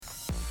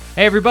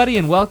Hey everybody,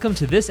 and welcome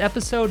to this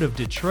episode of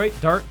Detroit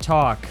Dart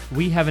Talk.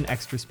 We have an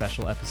extra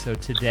special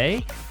episode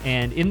today,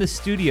 and in the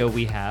studio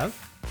we have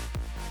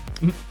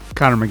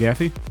Connor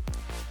McGaffey,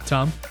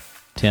 Tom,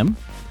 Tim,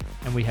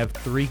 and we have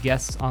 3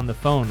 guests on the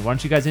phone. Why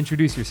don't you guys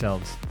introduce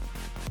yourselves?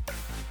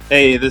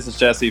 Hey, this is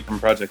Jesse from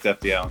Project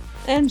FDL.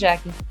 And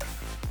Jackie.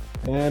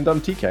 And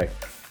I'm TK.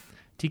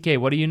 TK,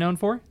 what are you known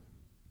for?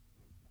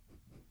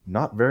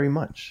 Not very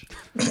much.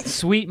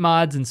 Sweet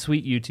mods and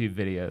sweet YouTube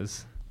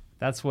videos.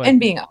 That's what. And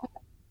being up.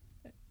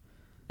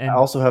 I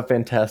also have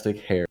fantastic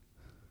hair.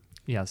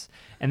 Yes.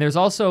 And there's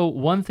also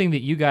one thing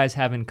that you guys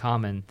have in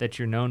common that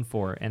you're known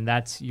for, and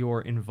that's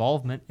your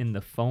involvement in the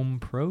Foam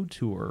Pro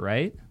Tour,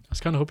 right? I was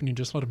kind of hoping you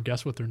just let them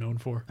guess what they're known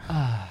for.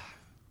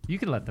 You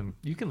can let them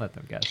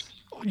guess.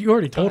 You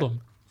already told them.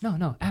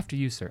 No, after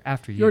you, sir.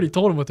 After you. You already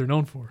told them what they're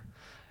known for.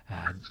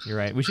 You're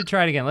right. We should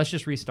try it again. Let's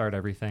just restart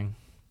everything.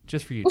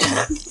 Just for you,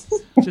 Tom.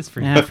 Just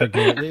for you. I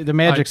forget. The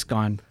magic's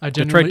gone.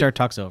 Detroit Dart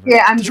Talk's over.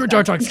 Yeah, Detroit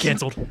Dart Talk's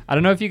canceled. I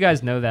don't know if you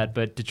guys know that,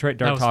 but Detroit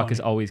Dart was Talk funny. is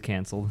always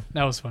canceled.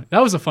 That was funny.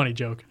 That was a funny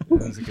joke. That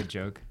was a good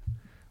joke.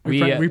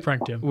 We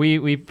pranked him.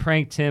 We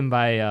pranked him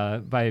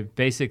by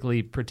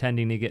basically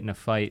pretending to get in a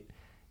fight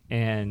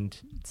and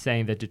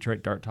saying that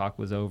Detroit Dart Talk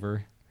was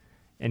over,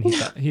 and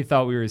he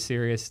thought we were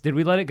serious. Did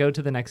we let it go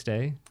to the next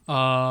day?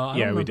 I don't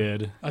we remember.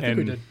 did. I think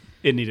we did.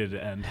 It needed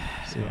to end.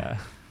 So. Yeah.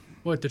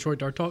 What, Detroit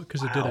Dart Talk?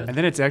 Because it did end. And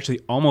then it's actually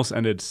almost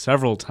ended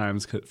several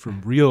times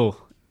from real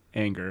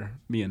anger.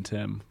 Me and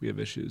Tim, we have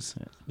issues.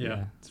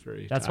 Yeah. It's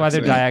very That's why they're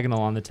toxic. diagonal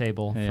on the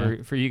table. Yeah.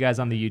 For you guys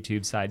on the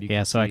YouTube side.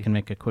 Yeah, so I see. can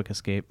make a quick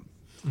escape.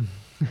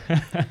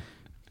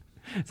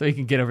 So you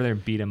can get over there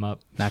and beat him up.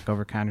 Knock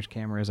over Connor's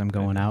camera as I'm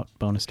going out.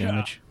 Bonus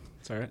damage.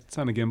 It's all right. It's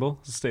on a gimbal.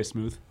 It'll stay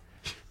smooth.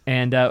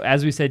 And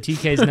as we said,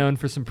 TK is known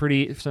for some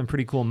pretty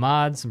cool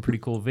mods, some pretty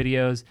cool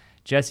videos.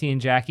 Jesse and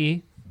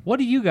Jackie, what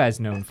are you guys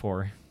known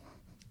for?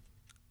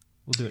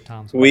 We'll do it,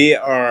 Tom. We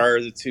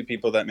are the 2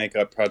 people that make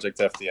up Project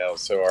FDL,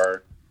 so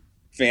our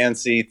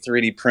fancy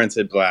 3D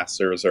printed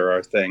blasters are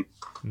our thing.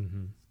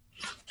 Mm-hmm.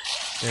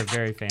 They're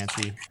very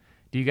fancy.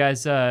 Do you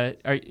guys are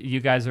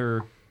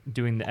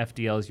doing the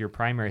FDL as your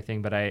primary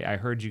thing, but I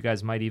heard you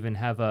guys might even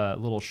have a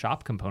little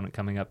shop component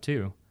coming up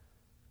too.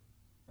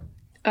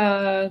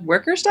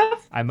 Worker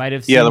stuff? I might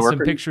have seen Yeah, the some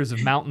worker- pictures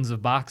of mountains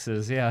of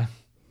boxes. Yeah.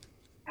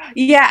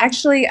 Yeah,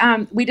 actually,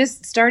 we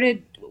just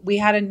started. We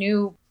had a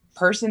new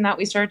person that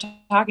we started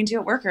talking to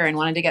at Worker and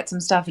wanted to get some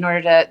stuff in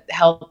order to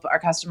help our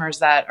customers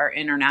that are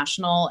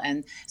international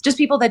and just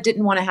people that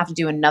didn't want to have to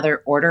do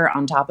another order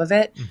on top of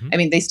it. Mm-hmm. I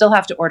mean, they still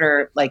have to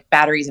order like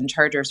batteries and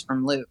chargers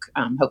from Luke,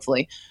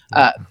 hopefully,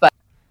 but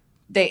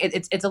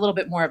it's a little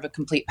bit more of a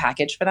complete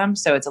package for them,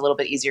 so it's a little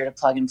bit easier to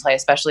plug and play,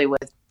 especially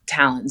with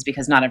Talons,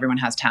 because not everyone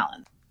has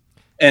Talons.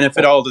 And if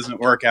it all doesn't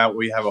work out,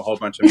 we have a whole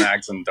bunch of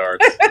mags and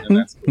darts. And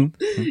that's cool.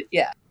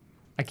 Yeah.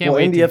 I can't Well,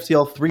 wait. in the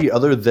FCL3,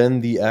 other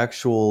than the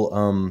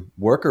actual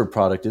worker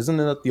product, isn't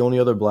that the only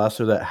other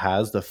blaster that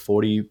has the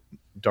 40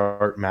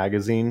 dart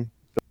magazine?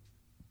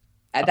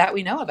 That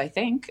we know of, I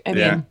think.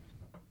 Yeah.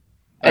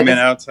 I mean,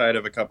 outside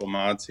of a couple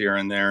mods here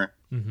and there,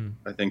 Mm-hmm.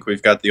 I think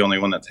we've got the only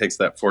one that takes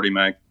that 40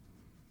 mag.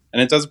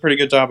 And it does a pretty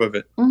good job of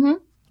it. Mm-hmm.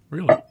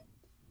 Really?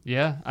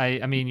 Yeah,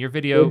 I mean, your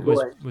video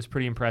was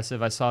pretty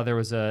impressive. I saw there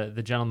was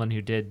the gentleman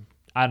who did,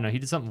 I don't know, he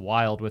did something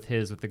wild with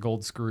the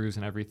gold screws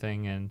and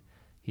everything, and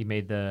he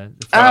made the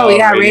Oh,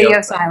 yeah, radio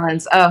Radio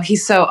Silence. Oh,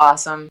 he's so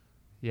awesome.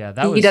 yeah,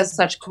 that was, He does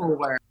such cool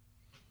work.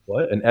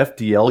 What? An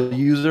FDL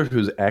user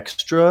who's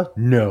extra?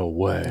 No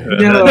way.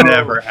 No. That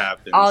never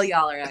happens. All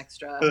y'all are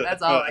extra.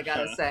 That's all I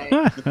gotta say.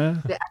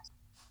 The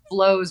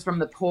flows from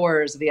the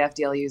pores of the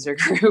FDL user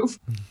group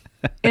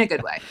in a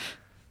good way.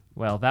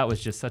 well, that was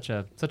just such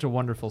a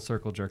wonderful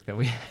circle jerk that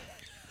we.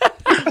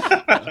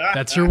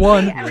 That's your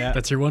one.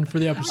 That's your one for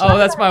the episode. Oh,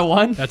 that's my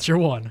one. That's your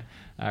one.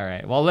 All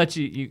right, well, I'll let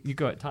you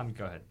go ahead. Tom,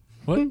 go ahead.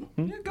 What?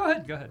 Yeah, go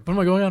ahead. What What am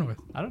I going on with?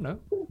 I don't know.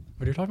 What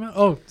are you talking about?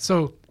 Oh,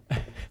 so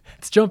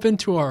let's jump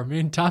into our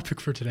main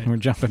topic for today. We're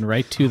jumping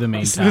right to the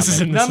main topic. This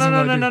is No.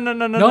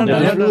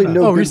 There's really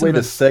no good way to no.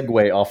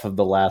 segue off of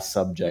the last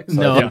subject.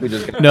 So No. I think we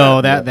just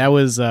No, that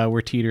was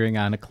we're teetering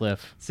on a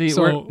cliff. See,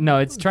 So,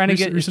 it's trying to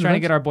get recent trying to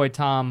events? get our boy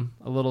Tom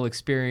a little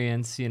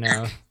experience,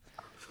 to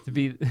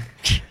be.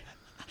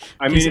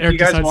 I case mean, if Eric you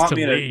guys decides want to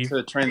me leave.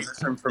 to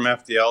transition from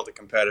FDL to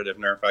competitive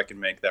Nerf, I can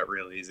make that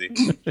real easy.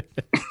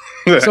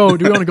 So,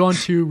 do we want to go on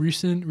to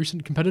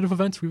recent competitive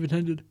events we've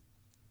attended?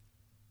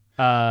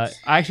 I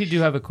actually do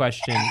have a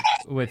question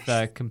with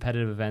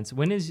competitive events.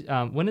 When is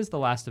the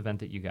last event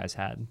that you guys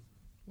had?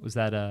 Was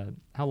that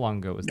how long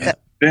ago was that?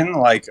 Been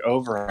like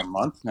over a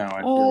month now,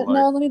 I feel like.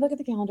 No, let me look at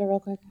the calendar real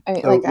quick.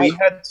 So we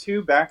had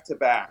 2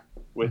 back-to-back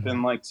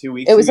within like 2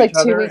 weeks. It was of like each 2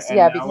 other, weeks, and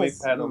yeah, now because-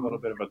 we've had a little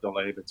bit of a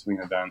delay between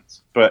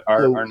events. But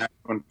our next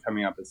one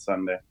coming up is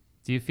Sunday.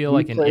 Do you feel we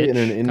like an play itch in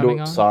an coming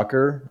indoor on?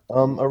 soccer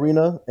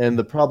arena, and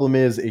the problem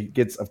is it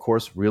gets, of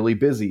course, really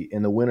busy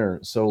in the winter.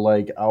 So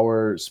like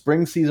our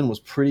spring season was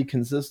pretty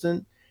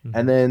consistent, Mhm.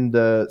 and then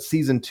the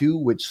season 2,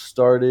 which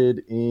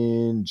started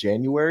in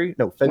February.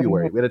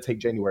 We had to take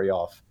January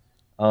off.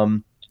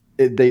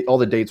 all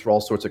the dates were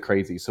all sorts of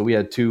crazy. So we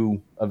had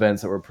 2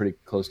 events that were pretty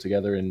close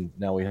together, and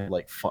now we have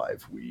like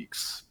 5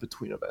 weeks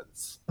between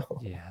events.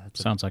 Yeah,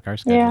 that's Sounds like our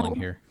Yeah. scheduling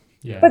here.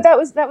 yeah. But that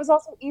was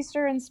also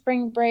Easter and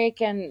spring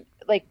break, and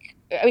like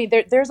I mean,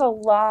 there's a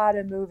lot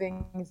of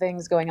moving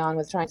things going on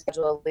with trying to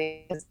schedule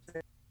these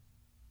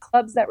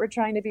clubs that were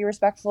trying to be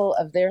respectful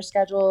of their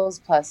schedules.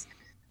 Plus,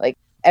 like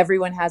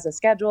everyone has a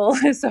schedule,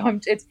 so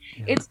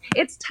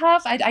it's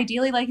tough. I'd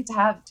ideally like it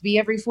to be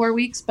every 4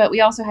 weeks, but we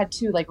also had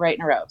 2 like right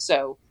in a row,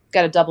 so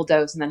got a double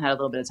dose and then had a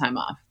little bit of time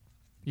off.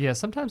 Yeah,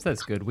 sometimes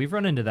that's good. We've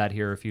run into that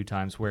here a few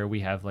times where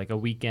we have like a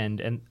weekend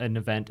and an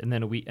event, and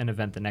then an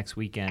event the next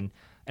weekend,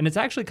 and it's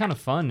actually kind of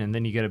fun. And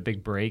then you get a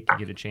big break, you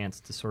get a chance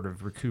to sort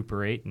of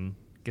recuperate and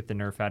get the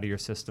nerf out of your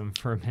system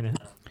for a minute.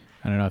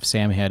 I don't know if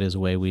Sam had his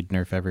way, we'd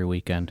nerf every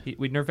weekend.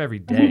 We'd nerf every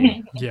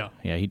day. Yeah.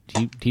 Yeah,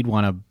 he'd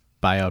want to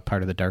buy out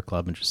part of the Dark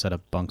Club and just set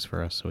up bunks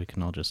for us so we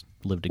can all just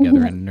live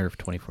together and nerf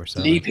 24/7.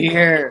 Sleep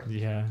here.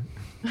 Yeah,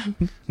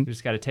 we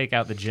just got to take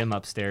out the gym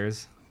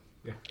upstairs.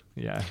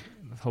 Yeah.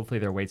 Hopefully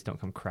their weights don't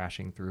come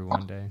crashing through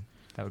one day.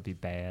 That would be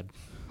bad.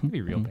 It'd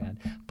be real bad.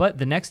 But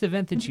the next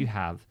event that you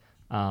have,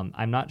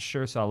 I'm not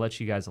sure, so I'll let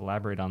you guys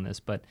elaborate on this.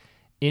 But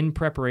in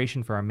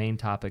preparation for our main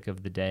topic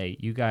of the day,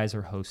 you guys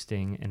are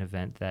hosting an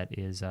event that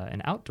is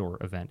an outdoor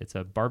event. It's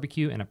a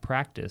barbecue and a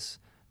practice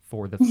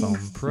for the Foam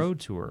Pro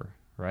Tour,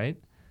 right?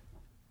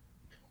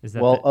 Is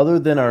that Well, other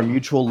than our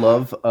mutual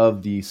love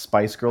of the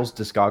Spice Girls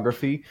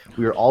discography,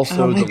 we are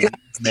also the league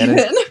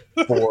manager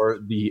for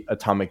the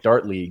Atomic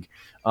Dart League,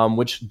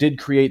 which did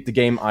create the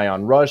game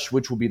Ion Rush,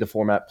 which will be the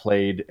format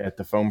played at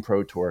the Foam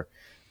Pro Tour.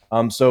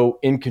 So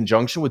in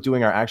conjunction with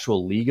doing our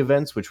actual league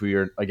events, which we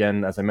are,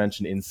 again, as I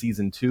mentioned, in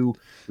Season 2,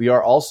 we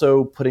are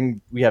also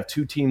we have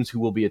 2 teams who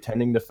will be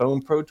attending the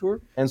Foam Pro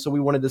Tour, and so we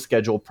wanted to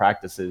schedule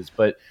practices,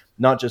 but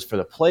not just for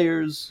the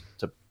players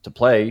to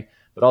play,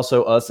 but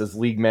also us as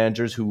league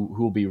managers who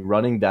will be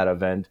running that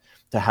event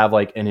to have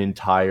like an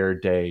entire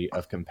day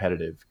of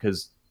competitive.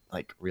 Because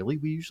like really,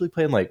 we usually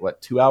play in like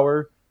what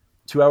 2-hour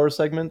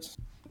segments.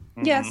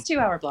 Yes,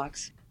 2-hour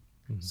blocks.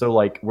 So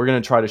like we're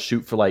gonna try to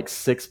shoot for like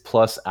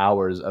 6+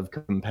 hours of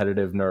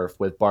competitive Nerf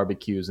with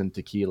barbecues and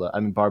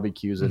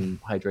barbecues and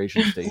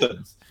hydration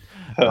stations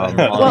on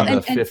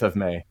the 5th of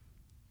May.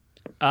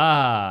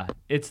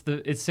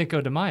 it's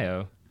Cinco de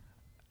Mayo.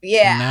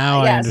 Yeah.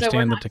 Now yeah, I so we're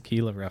understand the not-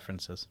 tequila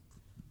references.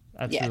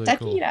 That's Yeah, really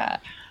cool.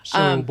 tequila.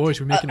 So, boys,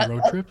 we're making a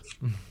road trip.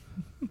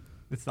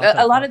 It's not that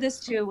A lot far. of this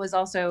too was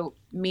also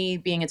me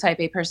being a type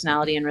A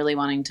personality and really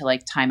wanting to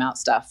like time out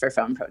stuff for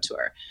Foam Pro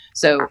Tour.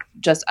 So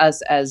just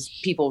us as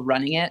people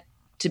running it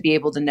to be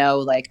able to know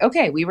like,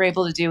 okay, we were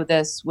able to do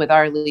this with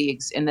our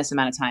leagues in this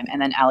amount of time,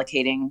 and then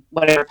allocating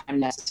whatever time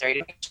necessary to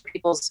make sure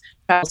people's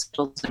travel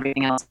schedules and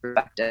everything else are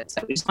respected.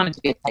 So we just wanted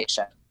to be a tight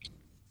ship.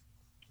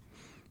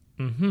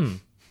 Mm-hmm.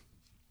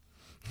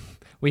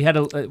 We had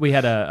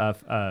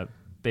a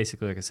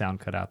basically like a sound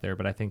cut out there,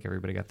 but I think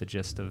everybody got the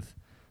gist of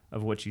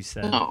what you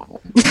said.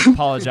 Oh.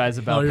 Apologize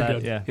about you're that.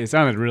 good. Yeah, It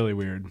sounded really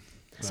weird.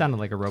 it sounded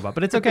like a robot,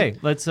 but it's okay.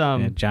 Let's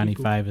Yeah, Johnny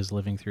 5 is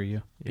living through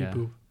you. yeah.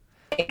 Boop,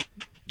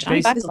 Johnny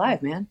Bas- Five is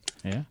alive, man.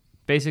 Yeah.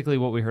 Basically,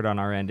 what we heard on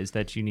our end is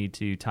that you need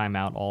to time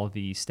out all of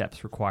the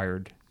steps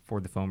required for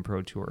the Foam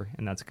Pro Tour,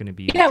 and that's going to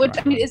be Yeah,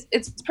 the I mean,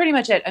 it's pretty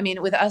much it. I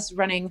mean, with us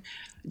running,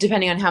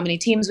 depending on how many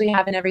teams we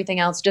have and everything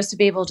else, just to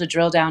be able to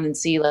drill down and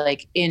see,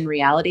 like, in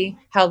reality,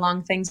 how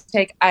long things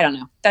take. I don't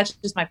know. That's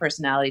just my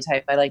personality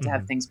type. I like to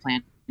have things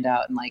planned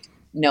out and, like,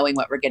 knowing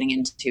what we're getting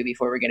into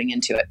before we're getting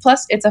into it.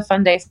 Plus, it's a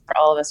fun day for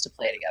all of us to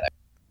play together.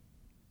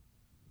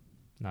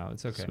 No,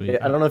 it's okay.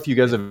 Sweet. I don't know if you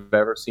guys have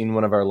ever seen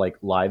one of our like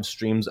live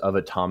streams of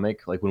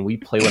Atomic. Like when we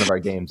play one of our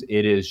games,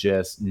 it is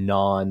just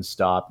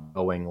nonstop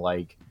going.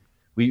 Like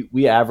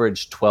we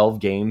average 12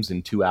 games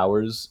in 2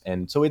 hours,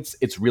 and so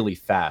it's really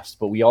fast.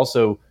 But we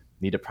also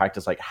need to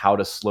practice like how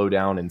to slow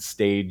down and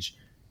stage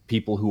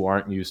people who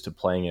aren't used to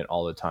playing it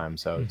all the time.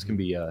 So it's gonna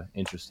be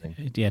interesting.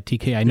 Yeah,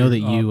 TK, I know that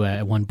you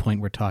at one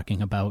point were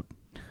talking about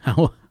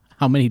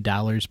how many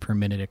dollars per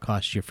minute it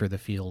costs you for the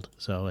field.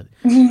 So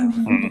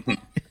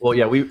Well,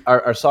 yeah,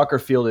 our soccer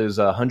field is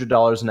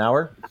 $100 an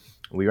hour.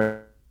 We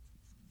are.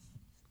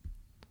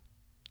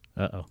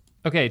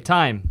 Okay,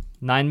 time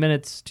 9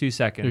 minutes 2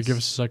 seconds. Here, give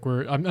us a sec.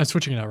 I'm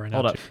switching it out right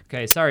now. Hold up.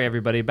 Okay, sorry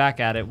everybody. Back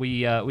at it.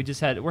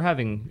 We're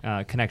having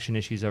connection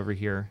issues over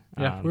here.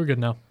 Yeah, we're good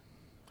now.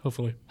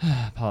 Hopefully.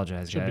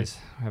 Apologize, Should be. guys.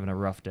 We're having a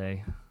rough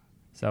day.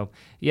 So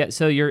yeah,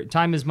 so your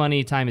time is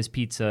money, time is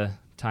pizza,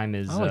 time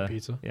is. I like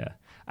pizza. Yeah,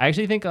 I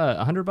actually think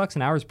 $100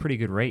 an hour is a pretty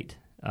good rate,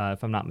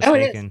 if I'm not Oh,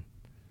 it is. mistaken.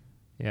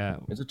 Yeah.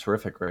 It's a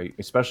terrific rate,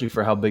 especially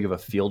for how big of a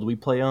field we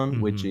play on,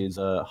 which is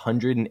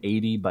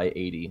 180 by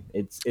 80.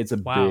 It's a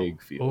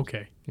big field.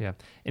 Okay. Yeah.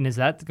 And is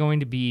that going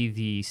to be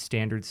the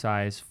standard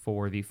size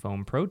for the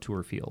Foam Pro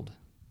Tour field?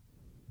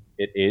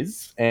 It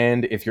is.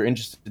 And if you're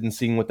interested in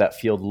seeing what that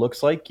field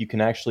looks like, you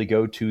can actually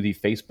go to the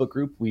Facebook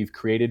group we've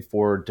created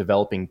for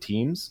developing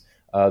teams,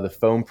 the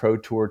Foam Pro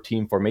Tour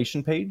team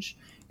formation page.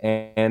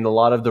 And a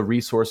lot of the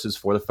resources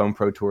for the Foam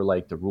Pro Tour,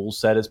 like the rule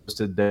set is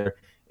posted there,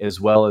 as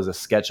well as a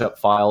SketchUp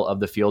file of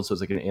the field. So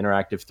it's like an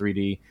interactive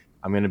 3D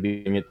I'm going to be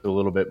making it a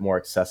little bit more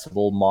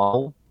accessible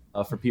model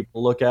for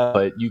people to look at,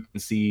 but you can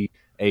see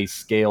a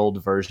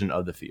scaled version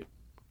of the field.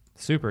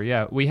 Super,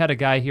 yeah. We had a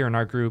guy here in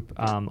our group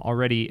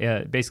already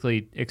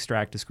basically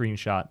extract a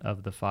screenshot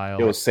of the file.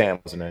 It was Sam,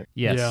 wasn't it?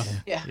 Yes.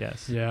 Yeah.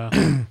 Yes.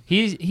 Yeah.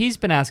 He's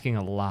been asking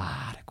a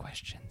lot of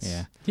questions.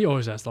 Yeah. He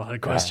always asks a lot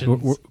of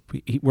questions.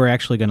 We're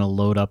actually going to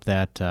load up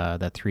that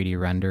 3D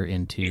render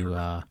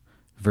into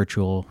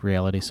virtual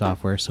reality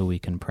software so we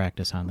can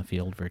practice on the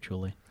field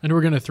virtually. And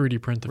we're going to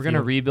 3D print the We're field.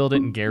 going to rebuild it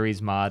in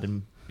Gary's mod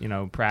and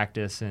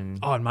practice and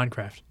Oh, in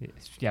Minecraft.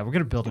 yeah, we're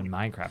going to build it in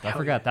Minecraft. I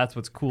forgot that's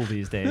what's cool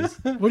these days.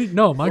 What do you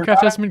know?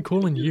 Minecraft hasn't been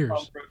cool in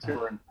years. Pro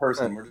Tour in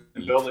person. We're going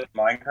to build it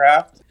in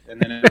Minecraft, and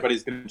then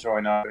everybody's going to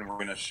join up, and we're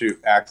going to shoot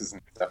axes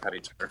and stuff at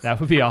each other. That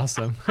would be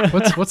awesome.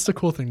 What's the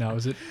cool thing now?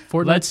 Is it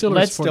Fortnite Let's still?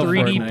 Or is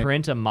 3D Fortnite?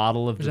 print a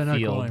model of Is the that not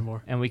cool field,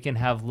 anymore? and we can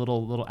have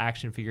little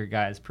action figure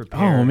guys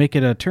prepare. Oh, we'll make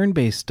it a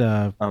turn-based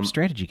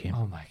strategy game.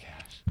 Oh my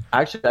gosh.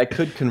 Actually, I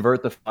could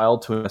convert the file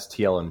to an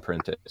STL and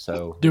print it.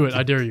 So Do it.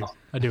 I dare you.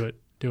 I do it.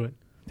 Do it.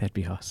 That'd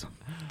be awesome.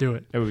 Do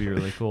it. That would be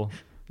really cool.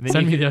 And then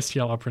Send you me could- the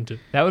STL. I'll print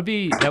it. That would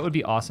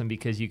be awesome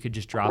because you could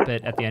just drop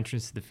it at the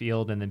entrance to the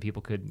field, and then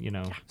people could Could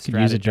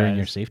use it during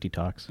your strategize. safety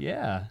talks.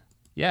 Yeah,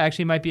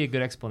 actually, might be a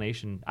good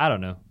explanation. I don't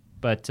know,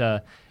 but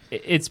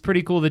it's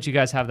pretty cool that you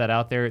guys have that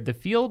out there. The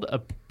field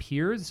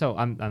appears. So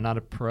I'm not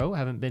a pro. I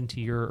haven't been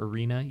to your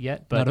arena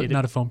yet, but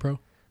Not a phone pro.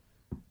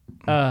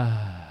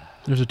 uh,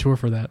 There's a tour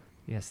for that.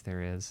 yes,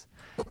 there is,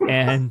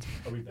 and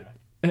Are we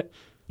back?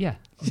 yeah.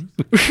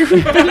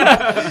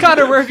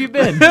 Connor, where have you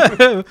been?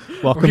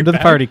 Welcome to the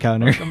party,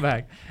 Connor. Come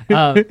back.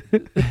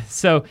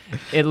 So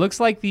it looks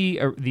like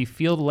the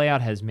field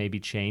layout has maybe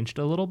changed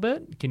a little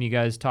bit. Can you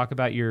guys talk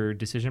about your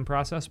decision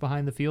process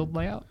behind the field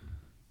layout?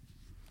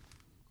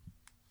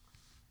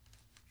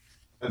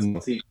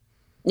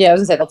 Yeah, I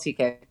was gonna say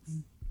LTK.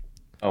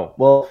 Oh,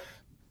 well,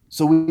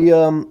 so we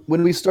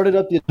when we started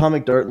up the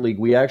Atomic Dart League,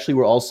 we actually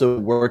were also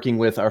working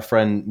with our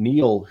friend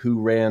Neil, who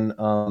ran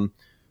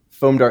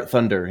Foam Dart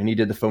Thunder, and he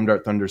did the Foam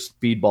Dart Thunder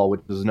Speedball,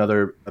 which was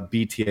another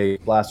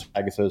BTA Blaster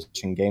Tag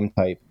Association game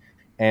type.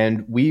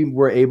 And we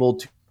were able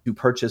to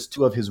purchase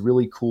two of his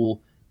really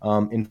cool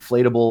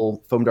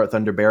inflatable Foam Dart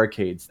Thunder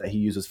barricades that he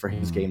uses for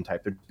his game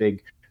type. They're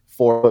big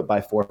 4-foot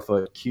by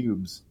 4-foot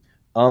cubes.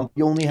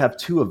 You only have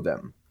two of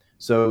them.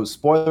 So,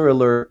 spoiler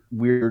alert,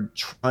 we're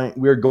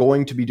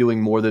going to be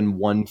doing more than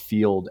one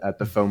field at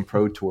the Foam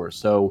Pro Tour.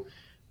 So,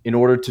 in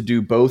order to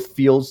do both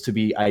fields to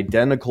be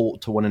identical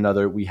to one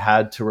another, we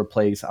had to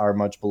replace our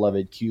much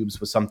beloved cubes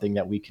with something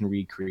that we can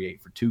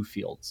recreate for two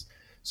fields.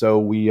 So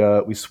we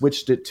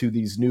switched it to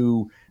these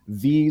new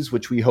Vs,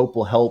 which we hope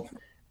will help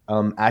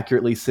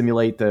accurately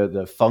simulate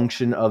the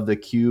function of the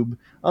cube.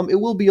 It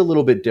will be a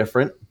little bit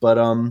different, but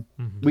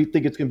we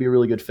think it's going to be a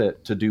really good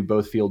fit to do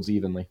both fields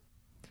evenly.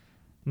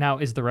 Now,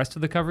 is the rest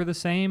of the cover the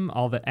same?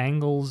 All the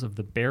angles of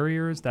the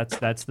barriers,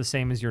 that's the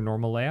same as your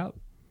normal layout?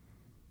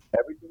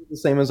 Everything's the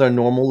same as our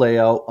normal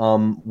layout.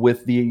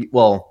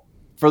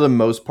 For the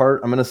most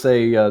part, I'm going to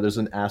say there's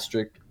an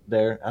asterisk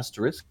there.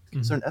 Asterisk?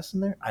 Is there an S in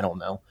there? I don't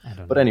know.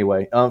 But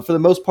anyway, for the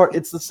most part,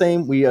 it's the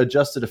same. We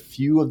adjusted a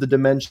few of the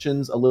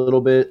dimensions a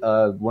little bit.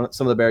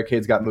 Some of the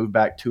barricades got moved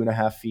back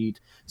 2.5 feet.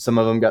 Some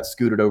of them got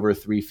scooted over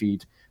 3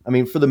 feet. I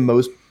mean, for the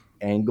most,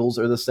 angles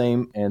are the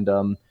same. And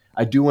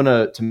I do want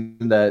to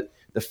mention that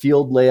the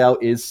field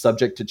layout is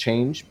subject to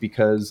change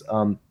because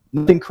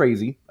nothing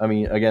crazy. I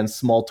mean, again,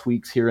 small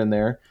tweaks here and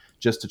there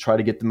just to try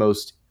to get the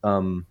most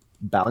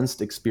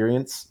balanced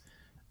experience.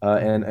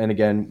 And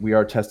again, we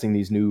are testing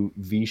these new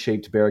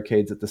V-shaped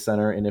barricades at the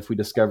center. And if we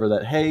discover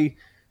that, hey,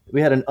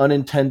 we had an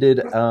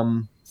unintended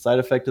side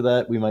effect of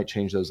that, we might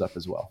change those up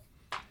as well.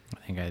 I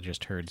think I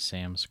just heard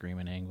Sam scream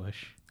in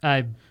anguish.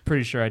 I'm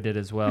pretty sure I did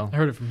as well. I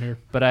heard it from here.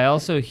 But I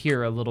also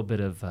hear a little bit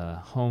of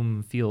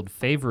home field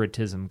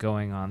favoritism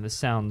going on. This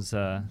sounds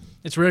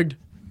It's rigged.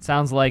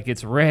 sounds like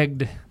it's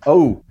rigged.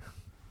 Oh,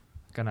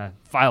 Gonna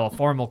file a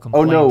formal oh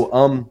complaint.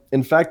 no.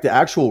 In fact, the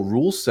actual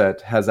rule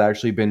set has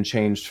actually been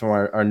changed from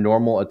our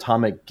normal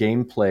Atomic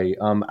gameplay.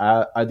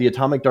 The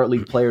Atomic Dart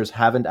League players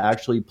haven't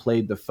actually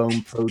played the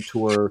Foam Pro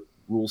Tour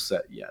rule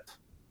set yet.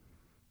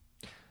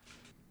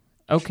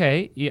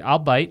 Okay, yeah, I'll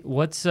bite.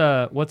 What's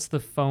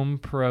the Foam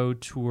Pro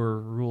Tour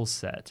rule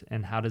set,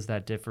 and how does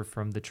that differ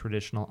from the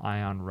traditional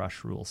Ion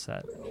Rush rule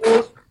set?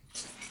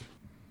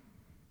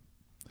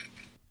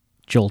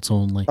 Jolts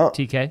only.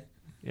 TK?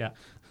 Yeah.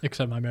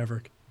 Except my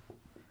Maverick.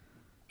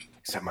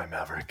 Except my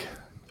Maverick.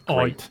 Oh,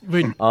 Great.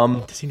 wait.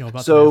 Does he know about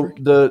the So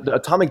Maverick? the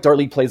Atomic Dart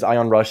League plays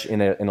Ion Rush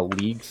in a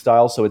league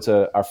style. So it's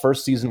our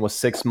first season was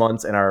 6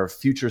 months, and our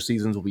future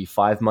seasons will be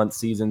 5-month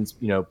seasons.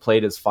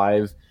 Played as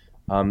 5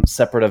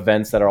 separate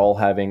events that are all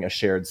having a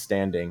shared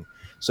standing.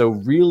 So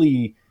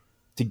really,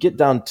 to get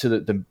down to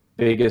the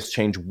biggest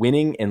change,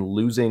 winning and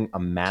losing a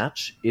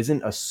match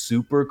isn't a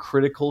super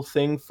critical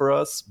thing for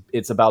us.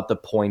 It's about the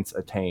points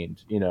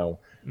attained,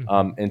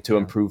 and to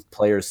improve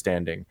player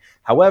standing.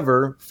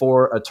 However,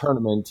 for a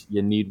tournament,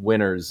 you need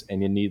winners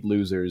and you need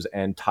losers,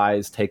 and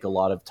ties take a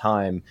lot of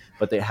time,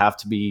 but they have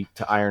to be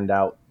ironed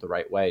out the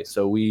right way.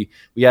 So we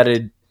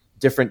added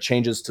different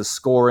changes to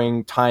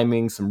scoring,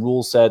 timing, some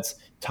rule sets,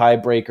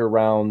 tiebreaker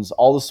rounds,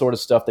 all the sort of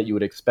stuff that you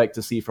would expect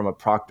to see from a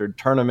proctored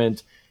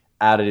tournament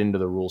added into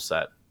the rule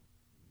set.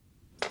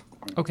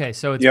 Okay,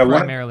 so it's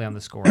primarily on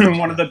the score.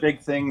 One of the big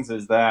things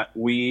is that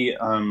we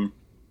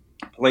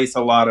place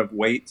a lot of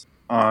weight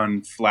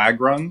on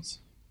flag runs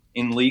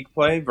in league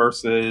play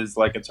versus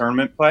like a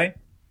tournament play.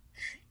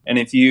 And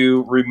if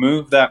you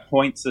remove that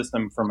point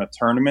system from a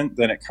tournament,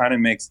 then it kind of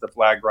makes the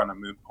flag run a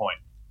moot point.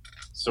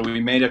 So we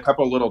made a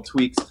couple little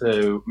tweaks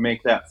to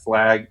make that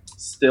flag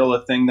still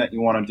a thing that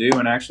you want to do.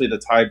 And actually the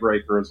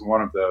tiebreaker is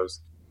one of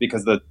those,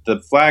 because the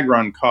flag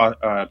run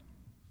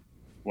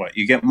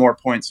you get more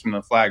points from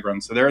the flag run.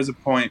 So there is a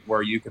point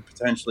where you could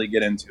potentially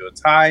get into a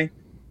tie,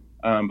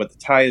 but the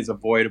tie is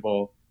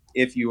avoidable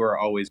if you are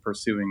always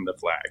pursuing the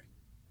flag.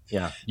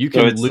 Yeah, you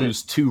can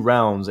lose 2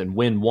 rounds and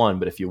win 1,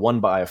 but if you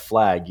won by a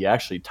flag, you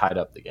actually tied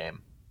up the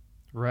game.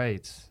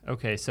 Right.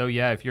 Okay. So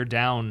yeah, if you're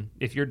down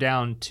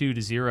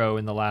 2-0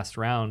 in the last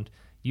round,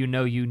 you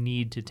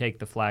need to take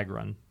the flag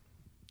run.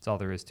 That's all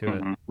there is to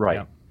it. Right.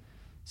 Yep.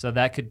 So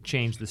that could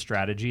change the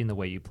strategy and the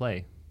way you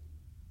play.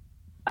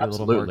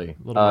 Absolutely.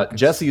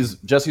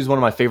 Jesse's one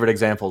of my favorite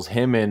examples.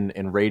 Him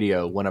and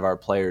Radio, one of our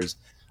players.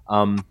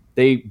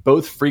 They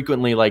both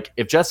frequently, like,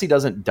 if Jesse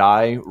doesn't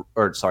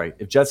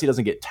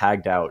get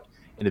tagged out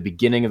in the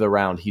beginning of the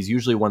round, he's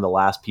usually one of the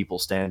last people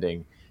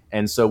standing.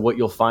 And so what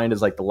you'll find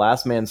is like the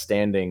last man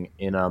standing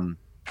in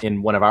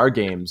one of our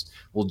games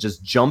will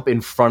just jump in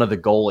front of the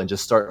goal and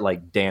just start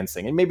like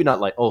dancing, and maybe not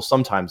like,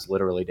 sometimes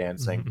literally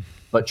dancing,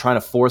 but trying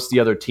to force the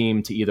other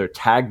team to either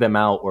tag them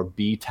out or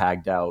be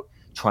tagged out,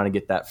 trying to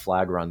get that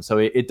flag run. So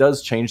it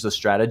does change the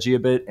strategy a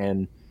bit,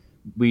 and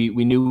we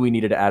knew we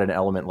needed to add an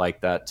element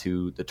like that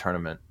to the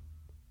tournament.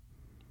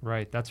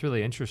 Right. That's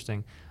really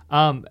interesting.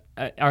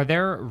 Are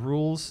there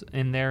rules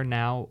in there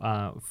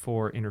now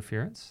for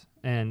interference,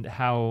 and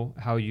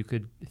how you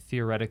could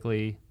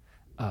theoretically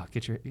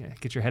get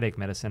your headache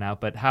medicine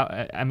out? But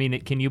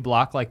can you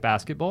block like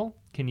basketball?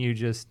 Can you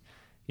just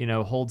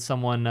hold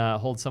someone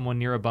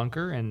near a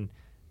bunker and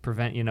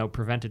prevent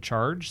a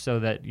charge so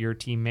that your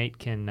teammate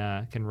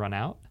can run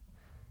out?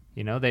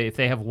 If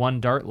they have 1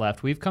 dart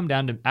left, we've come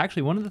down to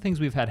actually one of the things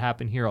we've had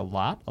happen here a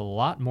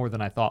lot more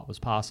than I thought was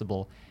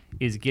possible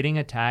is getting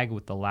a tag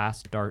with the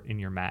last dart in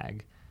your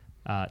mag.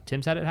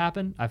 Tim's had it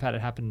happen. I've had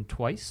it happen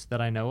twice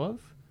that I know of,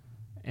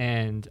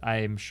 and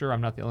I'm sure I'm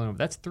not the only one.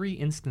 That's 3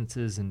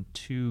 instances in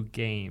 2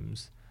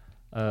 games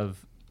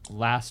of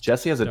last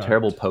Jesse has dart. a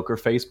terrible poker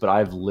face, but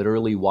I've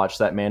literally watched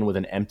that man with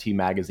an empty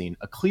magazine,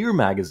 a clear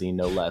magazine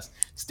no less,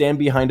 stand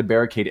behind a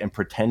barricade and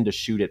pretend to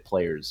shoot at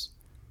players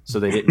so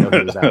they didn't know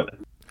he was out.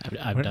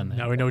 I've done that.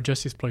 Now we know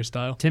Jesse's play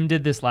style. Tim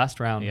did this last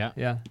round. Yeah.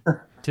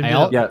 Tim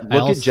Look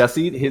at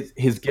Jesse.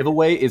 His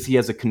giveaway is he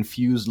has a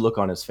confused look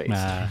on his face.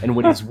 And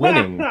when he's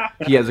winning,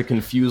 he has a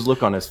confused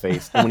look on his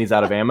face. And when he's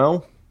out of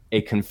ammo,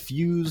 a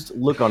confused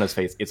look on his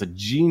face. It's a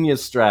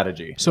genius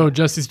strategy. So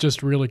Jesse's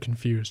just really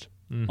confused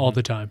all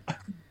the time.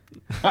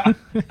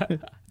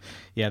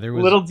 Yeah, there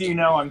was. Little do you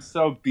know, I'm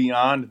so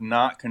beyond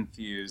not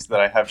confused that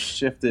I have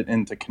shifted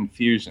into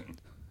confusion.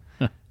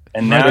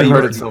 And now I've you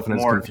heard were itself in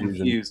its more confusion.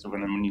 confused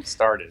when you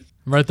started.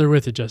 I'm right there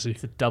with you, Jesse.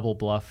 It's a double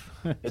bluff.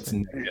 It's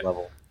next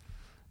level.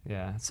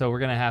 Yeah. So we're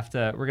gonna have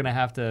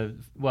to.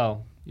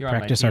 Well, you're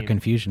practice on my our team.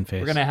 confusion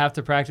face. We're gonna have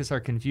to practice our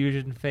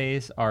confusion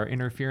face, our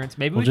interference.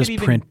 Maybe we'll we just could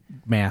even print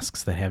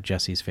masks that have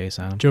Jesse's face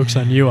on them. Joke's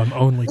on you. I'm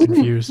only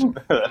confused.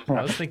 I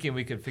was thinking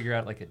we could figure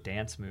out like a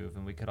dance move,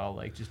 and we could all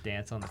like just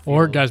dance on the field.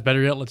 Or, guys,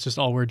 better yet, let's just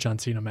all wear John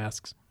Cena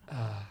masks.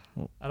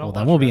 Well,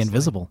 then we'll be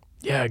invisible.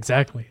 Yeah,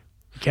 exactly.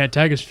 You can't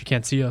tag us if you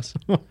can't see us.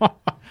 I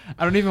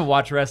don't even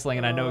watch wrestling,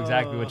 and I know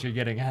exactly what you're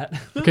getting at.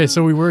 Okay,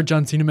 so we wear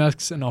John Cena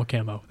masks and all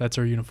camo. That's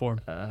our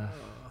uniform.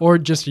 Or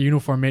just a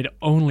uniform made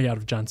only out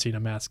of John Cena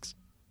masks.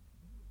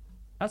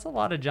 That's a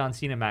lot of John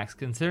Cena masks,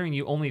 considering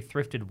you only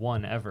thrifted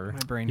 1 ever. My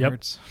brain Yep.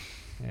 hurts.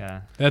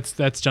 Yeah.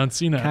 That's John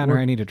Cena. Connor,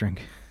 I need a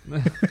drink.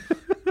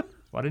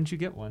 Why didn't you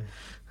get one?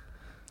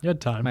 You had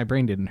time. My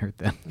brain didn't hurt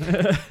then.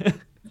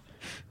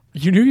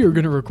 You knew you were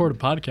going to record a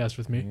podcast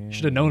with me.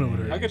 Should have known it would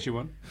I'll hurt. get you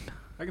one.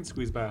 I can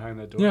squeeze behind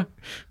that door. Yeah.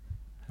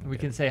 We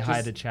can say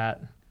hi to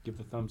chat. Give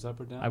the thumbs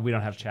up or down. We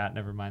don't have chat.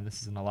 Never mind.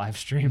 This isn't a live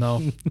stream.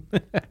 No.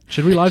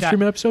 Should we live Chat-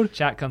 stream an episode?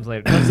 Chat comes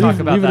later. Let's talk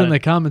about Leave it that. in the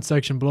comment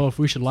section below if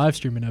we should live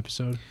stream an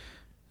episode.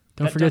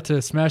 Don't forget to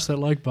smash that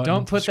like button. Don't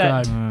and put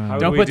subscribe. that- How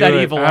Don't do we put do that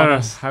it? evil on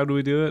us. How do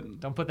we do it?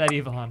 Don't put that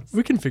evil on us.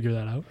 We can figure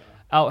that out.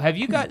 Oh, have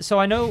you guys? So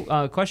I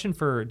know. Question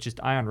for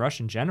just Ion Rush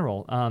in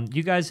general.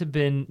 You guys have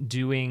been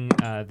doing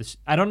this.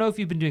 I don't know if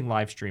you've been doing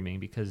live streaming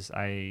because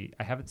I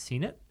haven't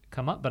seen it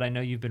come up, but I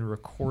know you've been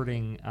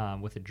recording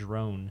with a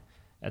drone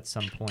at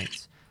some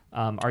points.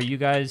 Are you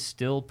guys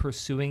still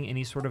pursuing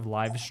any sort of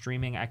live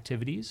streaming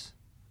activities?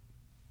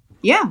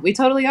 Yeah, we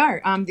totally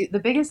are.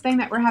 The biggest thing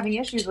that we're having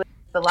issues with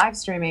the live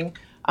streaming,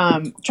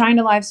 trying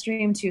to live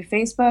stream to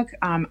Facebook,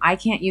 I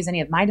can't use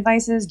any of my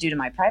devices due to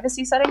my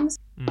privacy settings,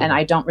 and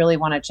I don't really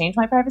want to change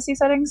my privacy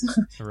settings.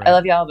 Right. I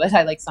love y'all, but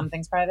I like some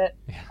things private.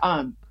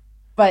 Yeah.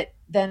 But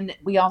then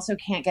we also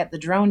can't get the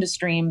drone to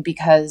stream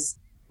because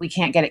we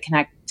can't get it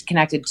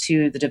connected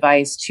to the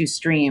device to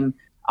stream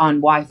on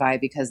Wi-Fi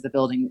because the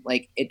building,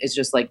 like, it is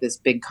just like this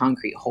big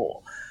concrete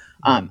hole.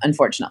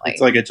 Unfortunately,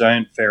 It's like a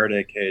giant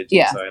Faraday cage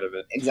inside of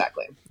it.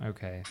 Exactly.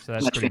 Okay, so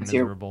that's Much pretty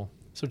fancier. miserable.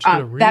 So just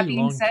get a really that being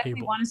long said,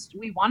 cable.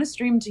 we want to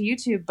stream to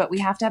YouTube, but we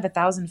have to have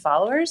 1,000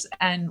 followers,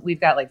 and we've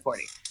got like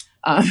 40.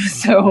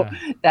 So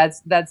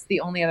that's the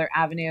only other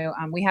avenue.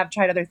 We have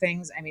tried other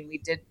things. I mean, we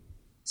did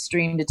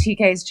stream to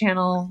TK's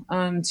channel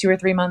 2 or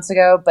 3 months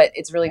ago, but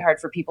it's really hard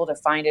for people to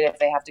find it if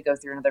they have to go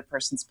through another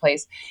person's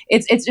place.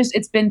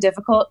 It's been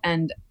difficult,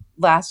 and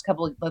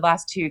the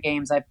last 2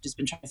 games I've just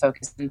been trying to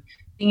focus on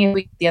seeing if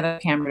we get the other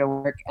camera to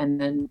work, and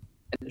then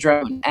the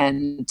drone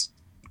and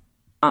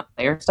not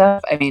player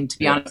stuff. I mean, to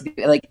be honest with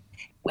you, like,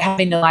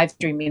 having a live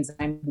stream means that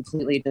I'm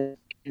completely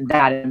in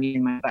that and I'm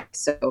using my device.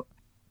 So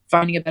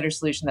finding a better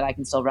solution that I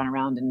can still run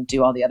around and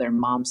do all the other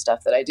mom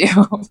stuff that I do.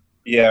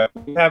 Yeah,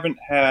 we haven't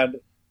had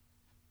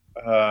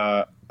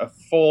a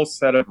full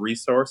set of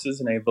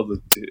resources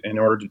in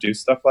order to do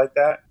stuff like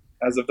that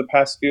as of the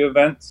past few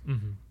events.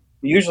 Mm-hmm.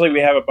 Usually we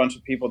have a bunch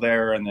of people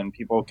there, and then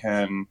people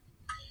can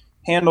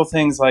handle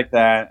things like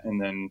that, and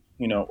then,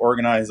 you know,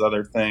 organize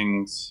other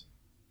things.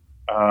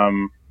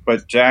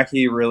 But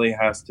Jackie really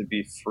has to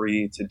be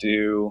free to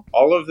do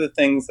all of the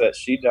things that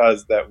she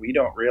does that we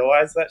don't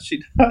realize that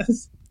she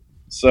does.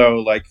 So,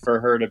 like, for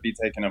her to be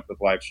taken up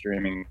with live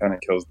streaming kind of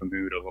kills the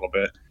mood a little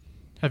bit.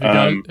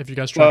 Have you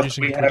guys tried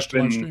using Twitch to live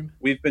stream?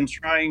 We've been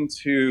trying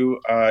to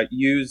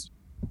use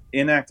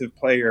inactive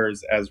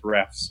players as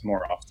refs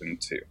more often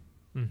too,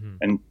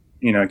 and,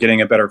 you know, getting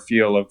a better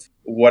feel of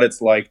what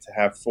it's like to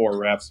have 4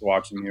 refs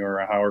watching you,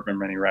 or however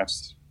many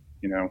refs.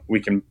 You know, we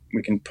can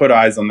put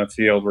eyes on the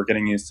field. We're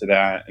getting used to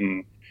that,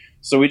 and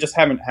so we just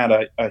haven't had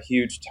a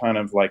huge ton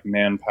of, like,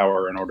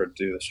 manpower in order to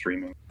do the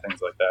streaming, things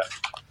like that.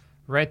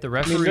 Right, the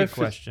referee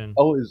question.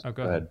 Go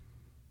ahead.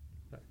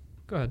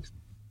 Go ahead.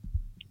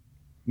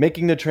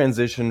 Making the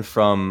transition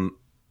from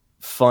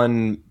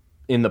fun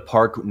in the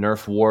park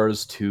Nerf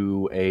wars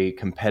to a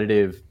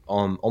competitive,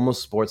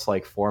 almost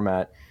sports-like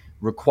format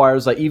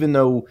requires, like, even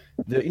though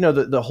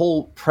the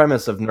whole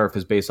premise of Nerf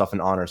is based off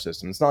an honor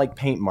system. It's not like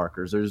paint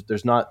markers.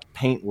 There's not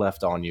paint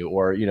left on you,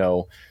 or, you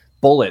know,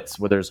 bullets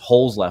where there's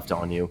holes left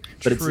on you,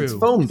 but it's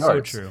foam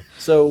darts. So true.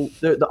 So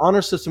the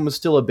honor system was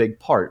still a big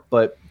part,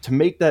 but to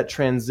make that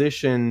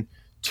transition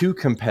to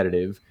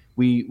competitive,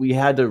 we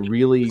had to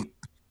really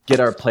get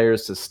our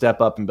players to step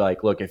up and be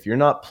like, look, if you're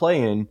not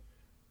playing,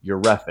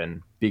 you're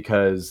reffing,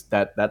 because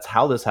that's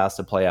how this has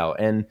to play out.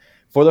 And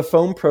for the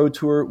Foam Pro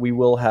Tour, we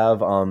will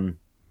have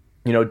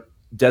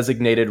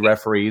designated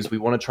referees. We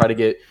want to try to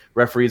get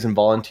referees and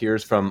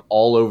volunteers from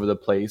all over the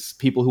place,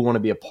 people who want to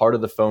be a part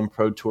of the Foam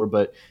Pro Tour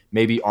but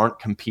maybe aren't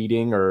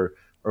competing or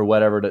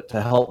whatever,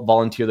 to help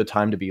volunteer the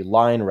time to be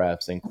line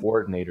refs and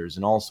coordinators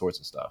and all sorts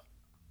of stuff.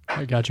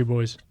 I got you,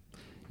 boys.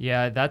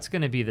 Yeah, that's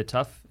going to be the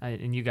tough,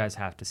 and you guys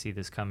have to see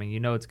this coming. You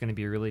know it's going to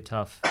be really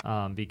tough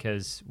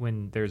because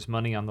when there's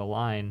money on the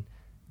line,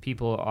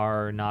 people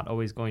are not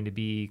always going to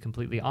be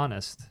completely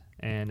honest,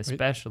 and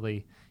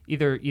especially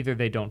either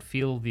they don't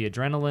feel the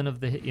adrenaline of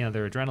the hit, you know,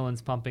 their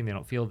adrenaline's pumping, they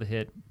don't feel the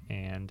hit,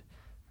 and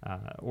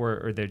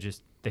or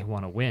they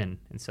want to win,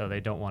 and so they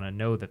don't want to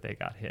know that they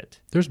got hit.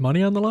 There's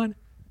money on the line?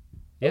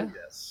 Yeah.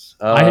 Yes.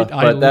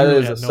 But that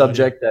is a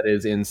subject that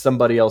is in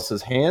somebody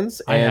else's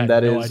hands, and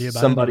that is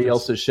somebody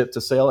else's ship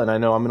to sail. And I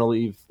know I'm going to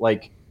leave,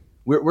 like,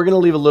 we're going to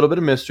leave a little bit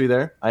of mystery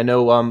there. I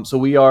know. So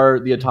we are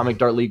the Atomic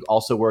Dart League,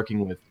 also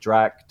working with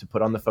Drac to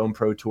put on the Foam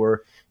Pro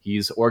Tour.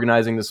 He's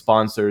organizing the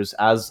sponsors.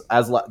 As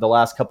the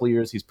last couple of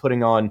years, he's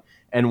putting on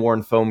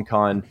N-Worn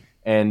FoamCon,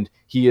 and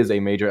he is a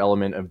major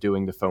element of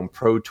doing the Foam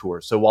Pro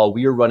Tour. So while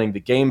we are running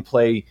the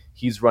gameplay,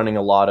 he's running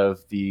a lot of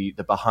the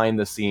behind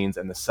the scenes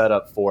and the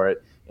setup for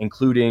it,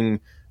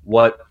 including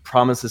what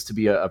promises to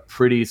be a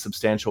pretty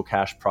substantial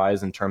cash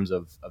prize in terms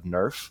of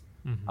Nerf,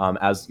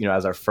 as you know,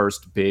 as our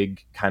first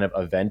big kind of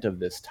event of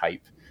this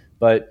type.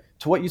 But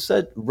to what you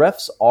said,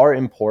 refs are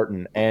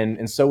important,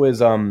 and so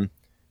is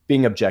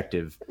being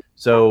objective.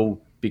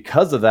 So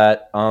because of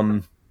that,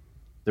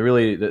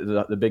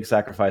 the big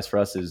sacrifice for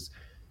us is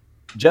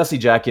Jesse,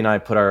 Jackie, and I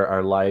put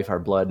our life, our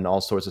blood, and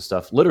all sorts of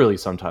stuff, literally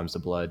sometimes the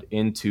blood,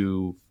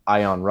 into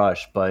Ion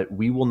Rush, but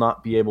we will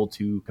not be able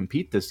to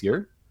compete this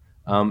year.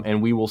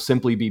 And we will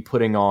simply be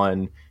putting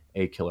on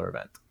a killer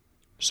event.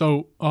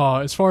 So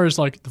as far as,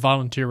 like, the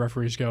volunteer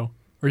referees go,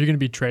 are you going to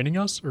be training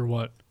us or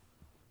what?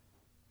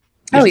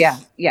 Oh, yeah.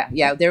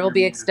 There will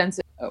be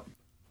extensive. Oh,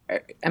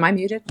 am I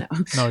muted?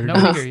 No, you're No,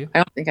 not. we hear you. I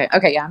don't think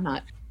okay, yeah, I'm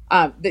not.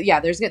 But yeah,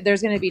 there's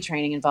going to be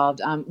training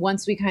involved.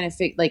 Once we kind of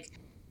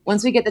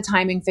once we get the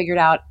timing figured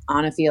out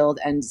on a field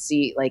and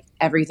see, like,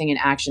 everything in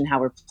action,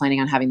 how we're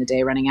planning on having the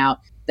day running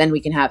out, then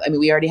we can have. I mean,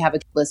 we already have a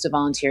list of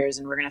volunteers,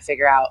 and we're going to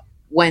figure out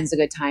when's a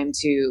good time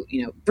to,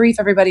 you know, brief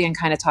everybody and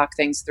kind of talk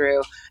things through,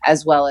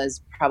 as well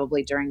as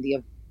probably during the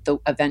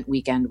event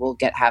weekend we'll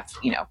have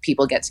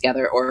people get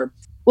together, or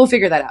we'll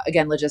figure that out.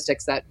 Again,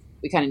 logistics that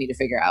we kind of need to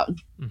figure out.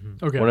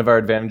 Okay. One of our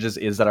advantages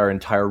is that our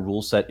entire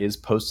rule set is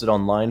posted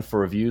online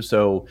for review,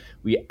 so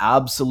we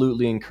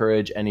absolutely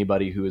encourage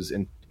anybody who is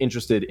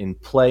interested in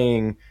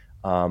playing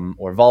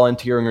or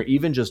volunteering or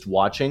even just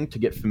watching to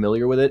get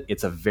familiar with it,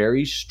 it's a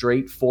very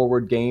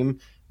straightforward game.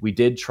 We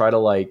did try to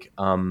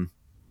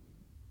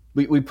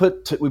we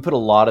put a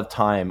lot of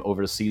time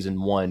over season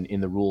 1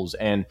 in the rules,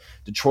 and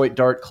Detroit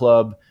Dart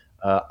Club,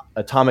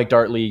 Atomic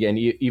Dart League, and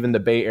even the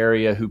Bay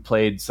Area who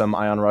played some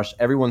Ion Rush,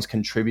 everyone's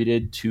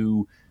contributed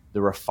to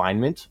the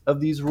refinement of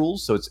these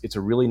rules. So it's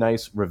a really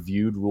nice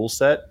reviewed rule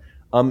set,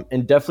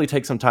 and definitely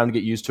take some time to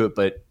get used to it.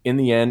 But in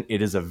the end,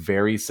 it is a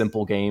very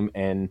simple game,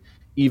 and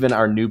even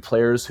our new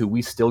players, who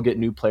we still get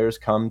new players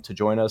come to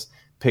join us,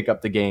 pick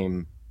up the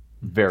game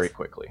very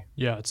quickly.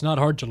 Yeah, it's not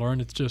hard to learn.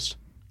 It's just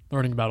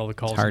learning about all the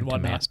calls It's hard and to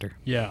whatnot. master.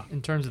 Yeah.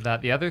 In terms of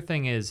that, the other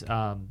thing is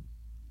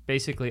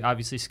basically,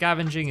 obviously,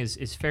 scavenging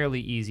is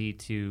fairly easy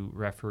to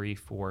referee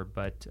for,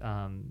 but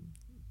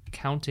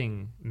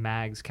counting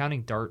mags,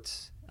 counting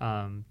darts,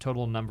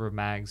 total number of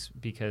mags,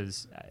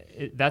 because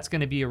that's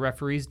going to be a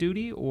referee's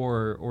duty,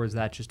 or is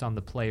that just on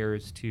the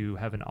players to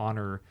have an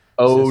honor?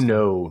 Oh, system?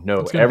 no.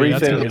 It's gonna be-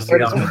 that's Everything gonna be is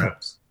on the ref.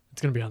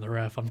 It's going to be on the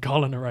ref. I'm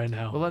calling it right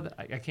now. Well,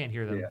 I can't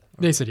hear them. Yeah.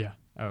 They said yeah.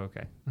 Oh,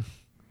 okay.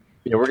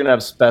 Yeah, we're going to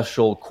have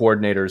special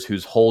coordinators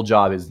whose whole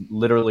job is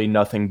literally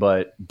nothing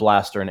but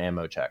blaster and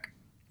ammo check.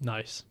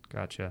 Nice.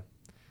 Gotcha.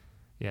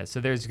 Yeah,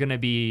 so there's going to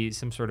be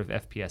some sort of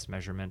FPS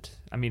measurement.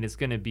 I mean, it's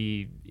going to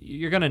be,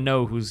 you're going to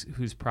know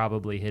who's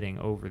probably hitting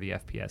over the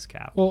FPS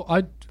cap. Well,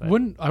 I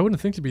wouldn't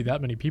think to be that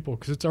many people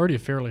because it's already a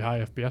fairly high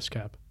FPS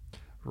cap.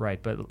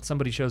 Right, but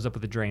somebody shows up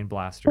with a drain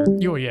blaster.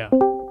 Oh yeah.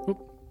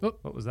 Oh,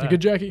 What was you that?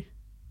 good, Jackie?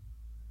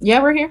 Yeah,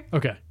 we're here.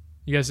 Okay.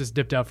 You guys just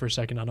dipped out for a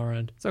second on our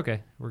end. It's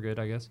okay. We're good,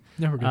 I guess.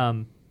 Yeah, we're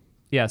good.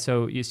 Yeah,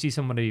 so you see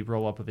somebody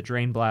roll up with a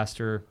drain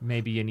blaster,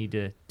 maybe you need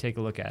to take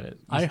a look at it.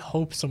 I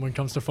hope someone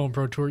comes to Foam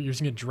Pro Tour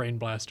using a drain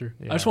blaster.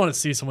 Yeah. I just want to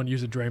see someone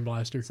use a drain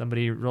blaster.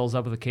 Somebody rolls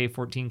up with a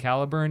K14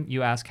 caliber, and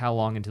you ask how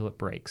long until it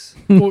breaks.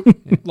 Well,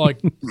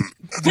 like,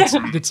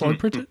 did Slug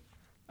print it?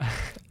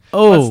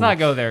 Oh, Let's not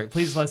go there.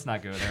 Please, let's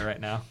not go there right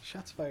now.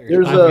 shots fired.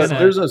 There's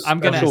a I'm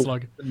gonna- special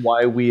Slug. reason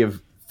why we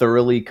have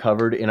thoroughly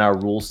covered in our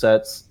rule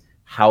sets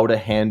how to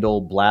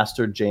handle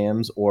blaster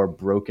jams or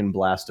broken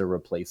blaster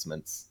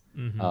replacements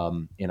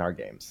in our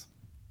games.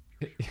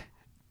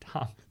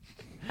 Tom.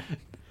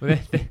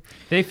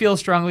 They feel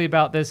strongly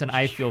about this, and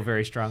I feel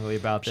very strongly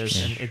about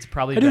this, and it's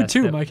probably I do best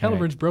too. that- My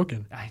caliburn's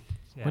broken.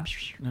 Yeah.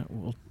 No,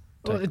 we'll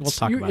Well,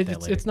 talk about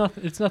that later.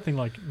 It's nothing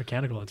like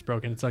mechanical that's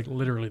broken. It's like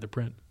literally the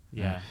print.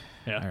 Yeah.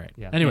 Yeah. All right.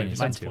 Yeah. Anyway, Mine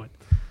that's the too. point.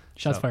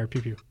 Shots So- fired.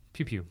 Pew pew.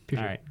 Pew pew. Pew,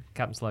 All pew. right.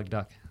 Captain Slug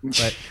Duck.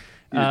 But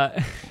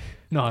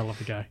No, I love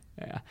the guy.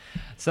 yeah.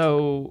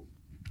 So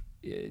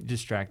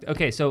distract.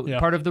 Okay, so Yeah.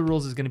 part of the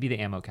rules is going to be the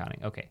ammo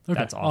counting. Okay,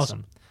 that's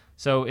awesome.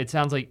 So it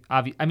sounds like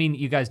I mean,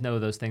 you guys know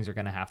those things are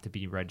going to have to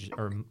be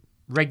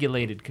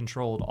regulated,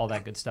 controlled, all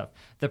that good stuff.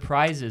 The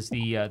prize is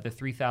the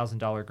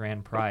 $3,000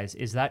 grand prize.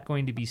 Is that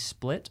going to be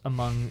split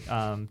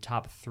among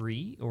top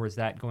 3, or is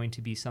that going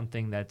to be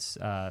something that's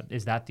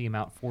is that the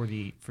amount for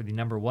the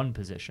number 1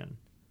 position?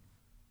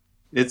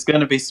 It's going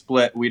to be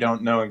split. We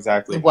don't know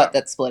exactly What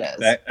that split is.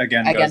 That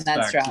again goes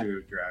that's back right.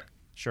 to drag.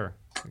 Sure,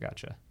 I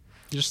gotcha.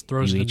 He just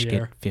throws You it in each the get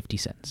air. 50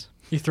 cents.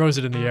 He throws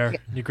it in the air. And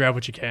you grab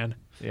what you can.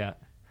 Yeah.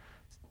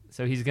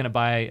 So he's going to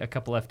buy a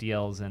couple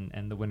FDLs,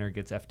 and the winner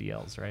gets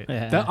FDLs, right?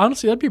 That,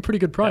 honestly, that'd be a pretty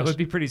good prize. That would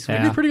be pretty sweet.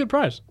 That'd be a pretty good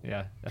prize.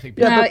 Yeah, I think.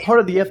 Yeah, No, but part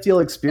of the FTL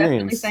Definitely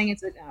experience. saying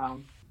it's a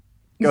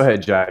Go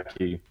ahead,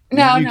 Jackie.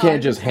 No, you no, can't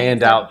I'm just just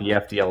hand saying- out the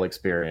FTL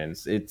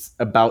experience. It's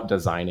about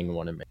designing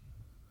one and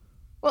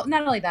Well,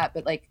 not only that,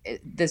 but like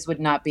this would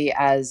not be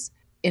as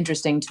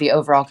interesting to the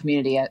overall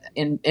community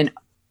in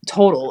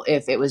total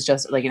if it was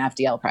just like an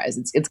FDL prize.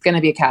 It's going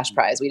to be a cash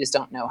prize. We just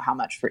don't know how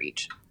much for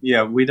each.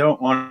 Yeah, we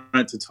don't want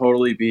it to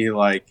totally be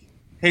like,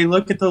 hey,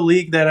 look at the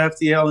league that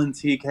FDL and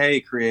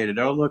TK created.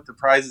 Oh, look, the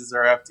prizes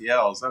are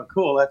FDLs. Oh,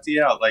 cool,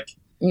 FDL. Like,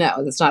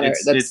 No, that's not.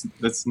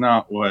 that's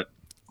not what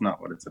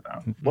it's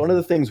about. one of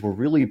the things we're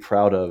really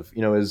proud of,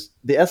 is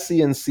the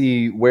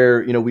SCNC,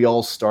 where we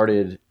all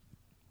started,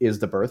 is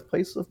the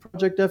birthplace of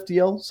Project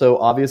FDL. So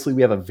obviously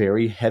we have a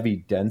very heavy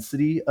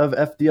density of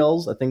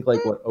FDLs. I think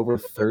over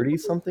 30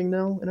 something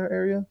now in our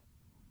area.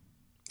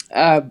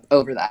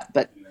 Over that,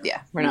 but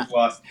yeah, we're not. We've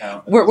lost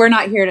count. We're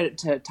not here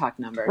to talk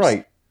numbers.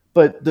 Right.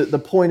 But the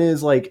point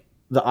is, like,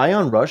 the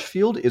Ion Rush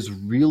field is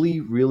really,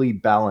 really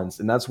balanced.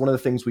 And that's one of the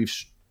things we've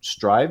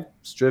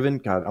striven.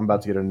 God, I'm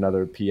about to get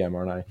another PM,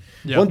 aren't I?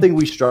 Yeah. One thing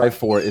we strive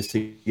for is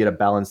to get a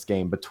balanced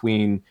game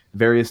between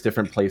various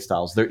different play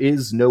styles. There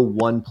is no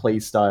one play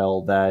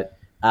style that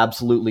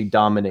absolutely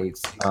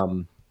dominates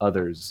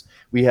others.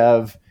 We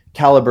have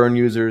Caliburn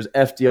users,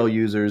 FDL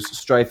users,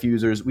 Strife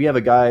users. We have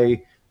a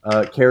guy,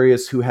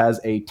 Carius, who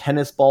has a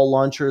tennis ball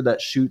launcher that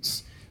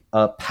shoots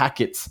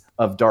packets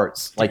of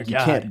darts. Like, you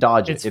God. can't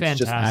dodge it. It's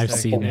just fantastic. I've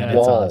seen Yeah. that.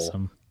 It's wall.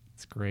 awesome.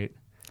 It's great.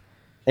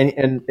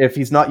 And if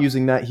he's not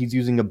using that, he's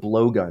using a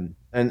blowgun.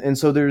 And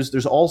so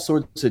there's all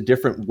sorts of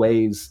different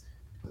ways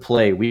to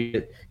play. We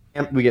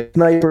get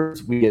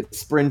snipers, we get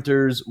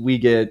sprinters, we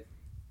get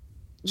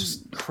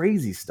just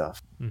crazy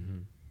stuff. Mm-hmm.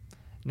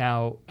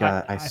 Now,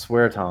 God, I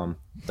swear, Tom,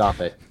 stop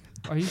it.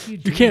 are you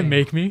You can't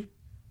make me.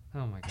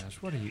 Oh my gosh,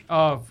 what are you?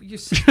 Oh, you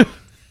such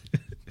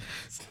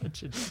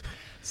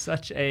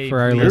a For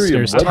our Merriam-Webster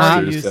listeners,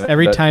 Tom, said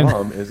every that time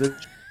Tom is it?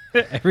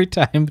 every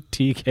time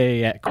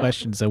TK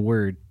questions a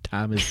word,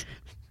 Tom is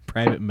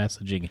private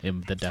messaging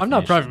him the definition. I'm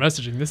not private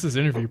messaging. This is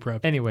interview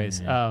prep.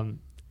 Anyways, Yeah.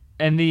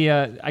 and the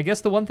I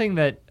guess the one thing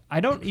that I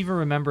don't even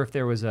remember if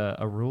there was a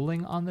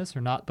ruling on this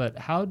or not, but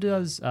how do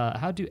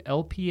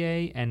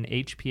LPA and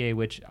HPA,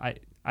 which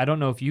I don't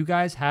know if you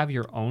guys have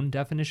your own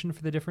definition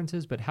for the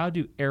differences, but how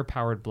do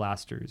air-powered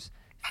blasters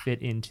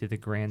fit into the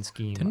grand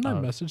scheme? Didn't I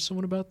message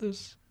someone about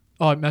this?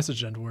 Oh, I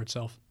messaged Endwar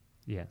itself.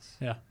 Yes.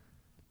 Yeah.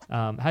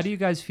 How do you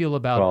guys feel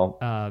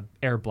about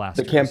air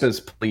blasters? The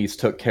campus police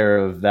took care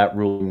of that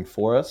ruling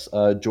for us.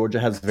 Georgia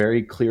has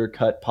very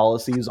clear-cut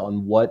policies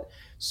on what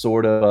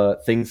sort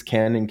of things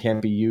can and can't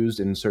be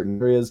used in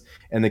certain areas,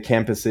 and the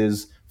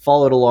campuses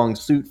followed along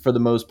suit for the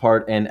most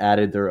part and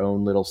added their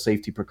own little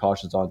safety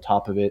precautions on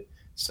top of it.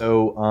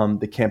 So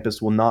the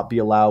campus will not be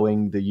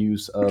allowing the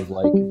use of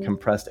like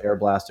compressed air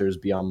blasters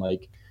beyond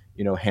like,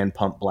 hand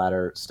pump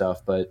bladder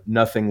stuff, but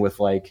nothing with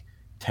like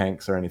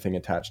tanks or anything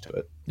attached to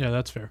it. Yeah,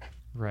 that's fair.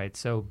 Right,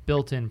 so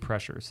built-in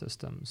pressure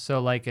systems.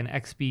 So like an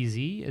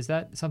XBZ, is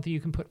that something you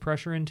can put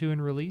pressure into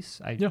and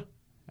release? Yeah.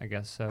 I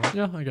guess so.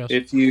 Yeah, I guess.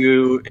 If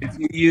you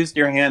used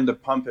your hand to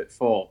pump it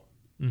full.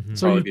 Mhm.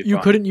 So you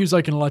couldn't use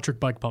like an electric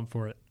bike pump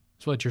for it.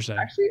 That's what you're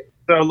saying.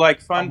 So,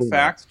 like, fun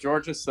fact,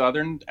 Georgia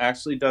Southern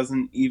actually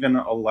doesn't even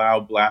allow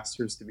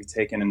blasters to be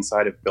taken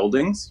inside of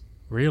buildings.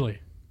 Really?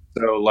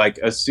 So, like,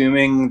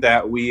 assuming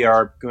that we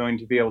are going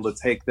to be able to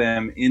take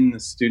them in the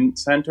student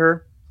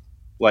center,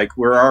 like,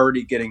 we're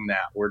already getting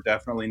that. We're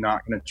definitely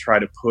not going to try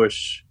to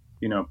push,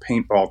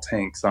 paintball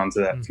tanks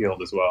onto that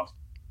field as well.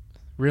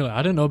 Really?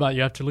 I didn't know about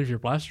you have to leave your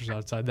blasters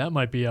outside. That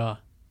might be an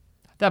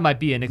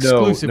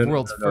exclusive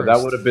world's first.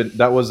 That would have been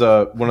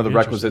one of the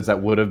requisites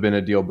that would have been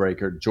a deal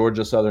breaker.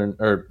 Georgia Southern,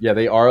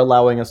 they are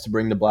allowing us to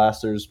bring the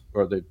blasters,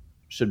 or they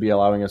should be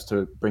allowing us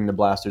to bring the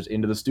blasters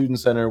into the student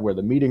center where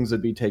the meetings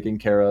would be taken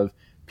care of.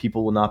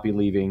 People will not be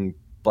leaving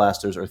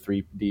blasters or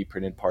 3D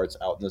printed parts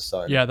out in the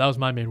sun. Yeah, that was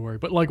my main worry.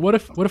 But like, what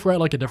if we're at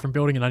like a different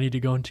building and I need to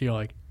go into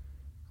like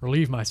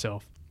relieve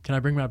myself? Can I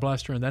bring my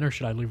blaster in then, or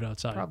should I leave it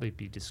outside? Probably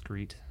be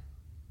discreet.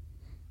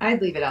 I'd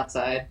leave it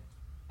outside.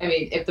 I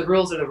mean, if the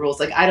rules are the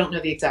rules, like I don't know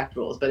the exact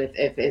rules, but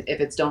if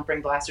it's don't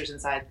bring blasters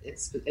inside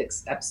it's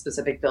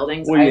specific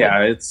buildings.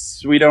 Well,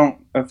 we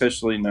don't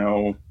officially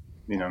know,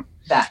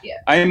 that yet.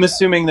 I am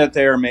assuming that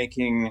they are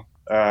making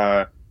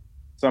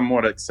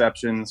somewhat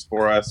exceptions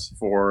for us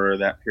for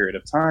that period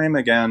of time.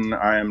 Again,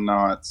 I am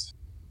not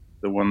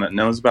the one that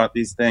knows about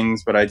these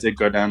things, but I did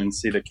go down and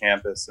see the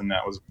campus, and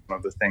that was one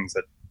of the things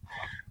that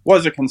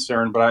was a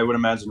concern. But I would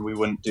imagine we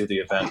wouldn't do the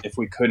event if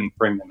we couldn't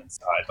bring them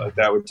inside. Like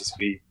that'd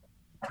be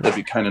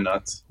kind of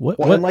nuts.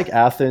 Unlike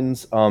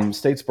Athens,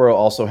 Statesboro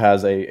also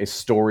has a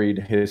storied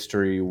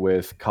history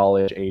with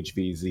college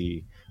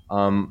HVZ.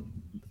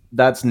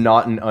 That's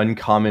not an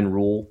uncommon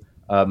rule.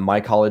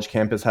 My college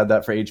campus had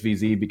that for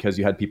HVZ because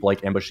you had people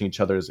like ambushing each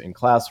other in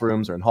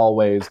classrooms or in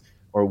hallways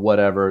or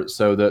whatever.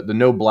 So the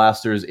no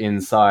blasters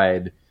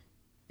inside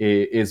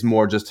is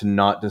more just to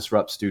not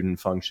disrupt student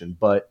function.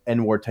 But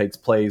NWAR takes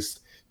place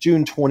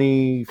June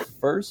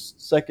 21st,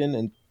 2nd,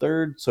 and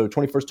 3rd. So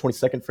 21st,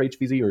 22nd for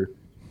HVZ, or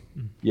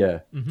yeah.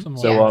 Mm-hmm.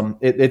 So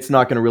it's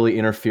not going to really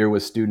interfere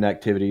with student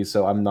activities.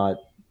 So I'm not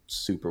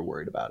super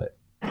worried about it.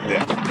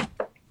 Yeah.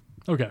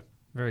 Okay.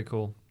 Very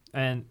cool.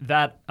 And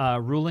that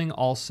ruling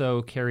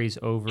also carries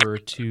over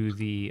to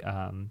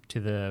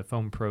the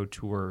Foam Pro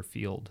Tour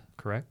field,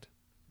 correct?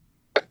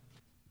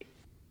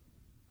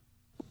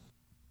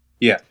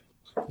 Yeah.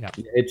 Yeah.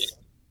 It's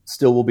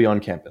still will be on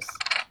campus.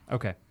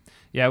 Okay.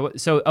 Yeah.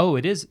 So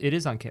it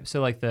is on campus.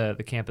 So like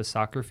the campus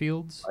soccer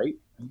fields, right?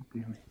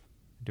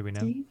 Do we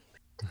know?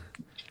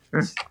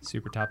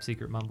 Super top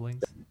secret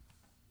mumblings.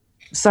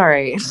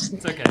 Sorry.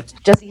 It's okay.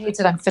 Jesse hates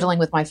it. I'm fiddling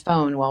with my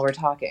phone while we're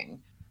talking.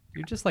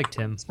 You're just like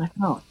Tim. It's my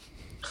phone.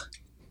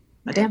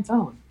 My damn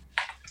phone.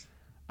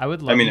 I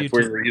would love. If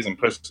we were using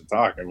push to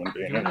talk, I wouldn't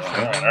be in it.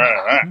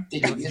 Do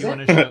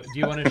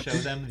you want to show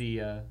them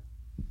the?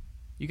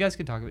 You guys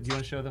can talk about. Do you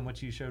want to show them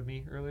what you showed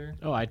me earlier?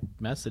 Oh, I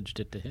messaged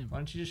it to him. Why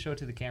don't you just show it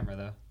to the camera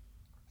though?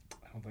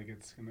 I don't think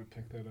it's gonna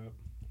pick that up.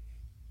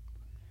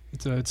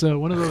 It's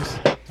one of those.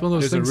 It's one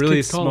of those There's things a really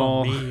kids call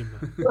small a meme.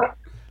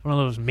 One of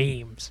those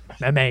memes.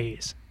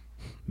 Memes.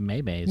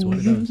 Maybe what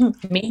are those?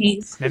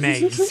 Memes.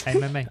 Memes. Hey,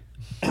 meme.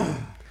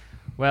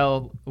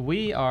 Well,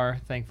 we are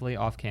thankfully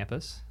off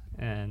campus,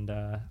 and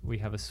we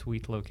have a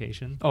sweet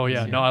location. Oh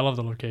yeah, no, I love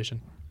the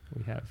location.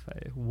 We have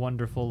a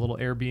wonderful little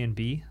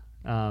Airbnb.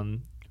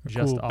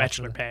 Just cool off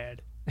bachelor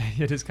pad.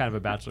 It is kind of a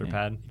bachelor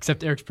pad.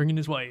 Except Eric's bringing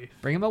his wife.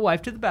 Bringing my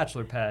wife to the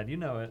bachelor pad. You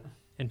know it.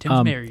 And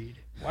Tim's married.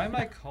 Why am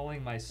I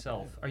calling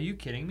myself? Are you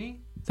kidding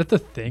me? Is that the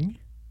thing?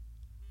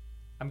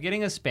 I'm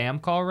getting a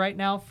spam call right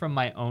now from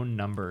my own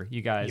number.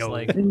 You guys,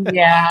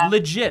 Yeah.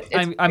 legit.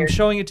 I'm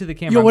showing it to the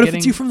camera. Yo, what I'm if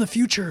it's you from the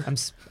future? I'm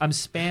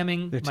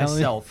spamming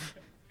myself.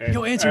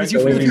 Yo, answer. It's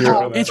you from the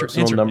future.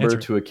 Answer. Number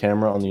to a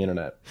camera on the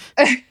internet.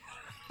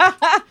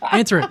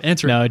 Answer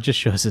it. No, it just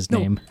shows his No.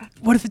 name.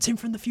 What if it's him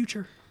from the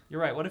future?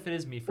 You're right. What if it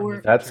is me from Or-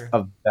 the That's future?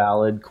 a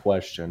valid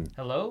question.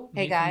 Hello?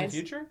 Hey Me guys, from the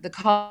future? the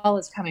call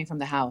is coming from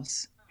the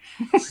house.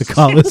 The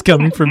call is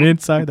coming from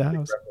inside the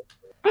house.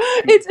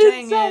 It's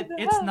Dang inside it. the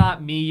It's house.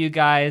 not me, you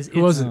guys.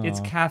 Who was it? It's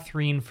Aw.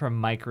 Catherine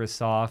from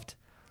Microsoft.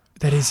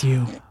 That is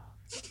you.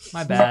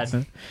 My bad.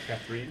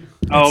 Catherine.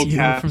 That's you from the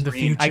Catherine.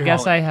 future. I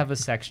guess I have a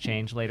sex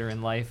change later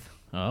in life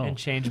Oh, and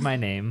change my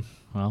name.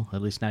 well,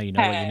 at least now you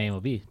know what your name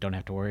will be. Don't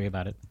have to worry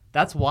about it.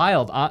 That's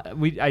wild.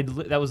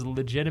 That was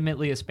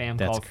legitimately a spam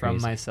That's call from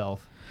crazy.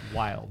 myself.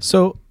 Wild.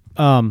 So,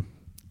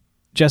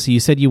 Jesse, you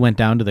said you went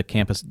down to the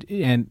campus,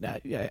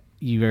 and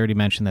you already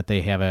mentioned that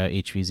they have a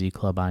HVZ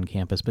club on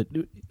campus. But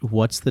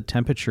what's the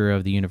temperature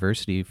of the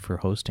university for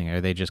hosting?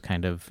 Are they just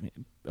kind of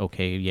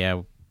okay?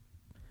 Yeah,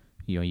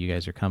 you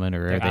guys are coming,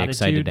 or are Their they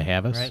excited to attitude,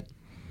 have us?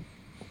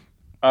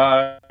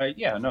 right?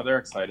 Yeah, no, they're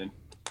excited.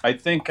 I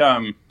think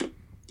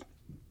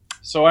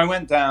so I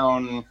went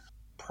down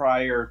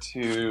prior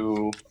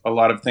to a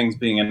lot of things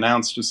being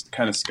announced, just to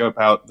kind of scope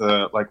out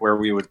the where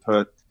we would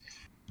put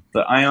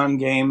the Ion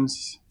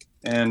games.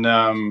 And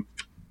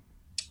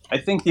I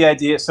think the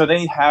idea, so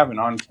they have an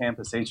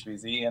on-campus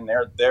HVZ, and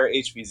their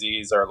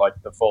HVZs are like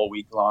the full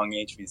week-long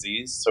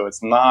HVZs. So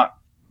it's not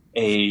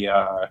a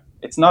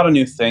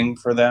new thing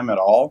for them at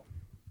all.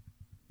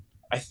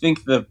 I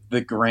think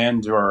the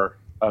grandeur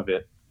of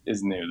it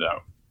is new, though.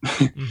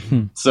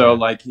 So,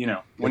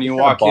 when you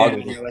walk in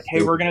and you're like,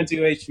 hey, we're going to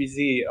do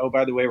HVZ. Oh,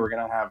 by the way, we're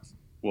going to have,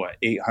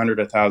 800,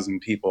 1,000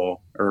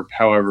 people, or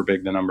however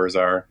big the numbers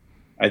are.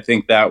 I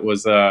think that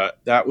was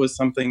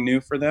something new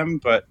for them,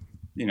 but,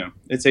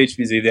 it's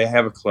HVZ. They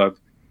have a club.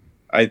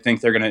 I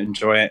think they're going to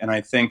enjoy it, and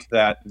I think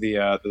that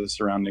the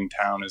surrounding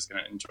town is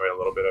going to enjoy a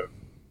little bit of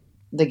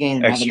The gain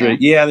in extra.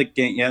 revenue. Yeah, the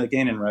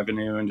gain in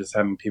revenue and just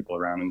having people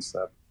around and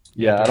stuff.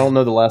 Yeah, I don't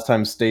know the last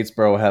time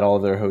Statesboro had all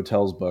of their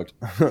hotels booked.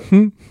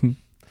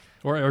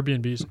 Or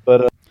Airbnbs.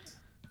 But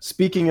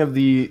speaking of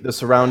the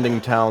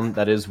surrounding town,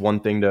 that is one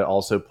thing to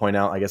also point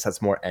out. I guess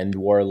that's more End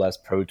War, less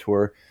Pro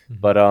Tour.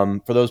 But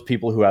for those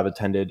people who have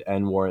attended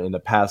End War in the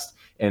past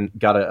and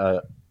got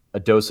a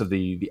dose of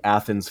the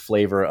Athens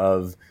flavor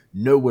of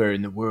nowhere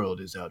in the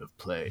world is out of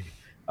play,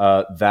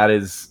 that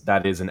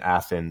is an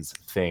Athens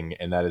thing,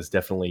 and that is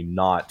definitely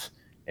not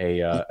a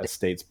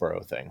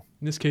Statesboro thing.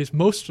 In this case,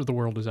 most of the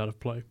world is out of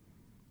play.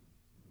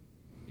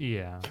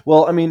 Yeah.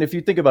 Well, I mean, if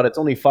you think about it, it's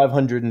only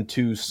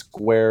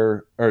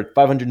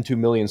 502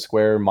 million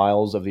square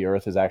miles of the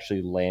Earth is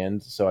actually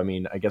land. So, I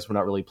mean, I guess we're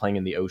not really playing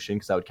in the ocean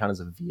because that would count as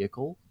a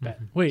vehicle.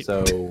 Wait,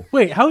 So,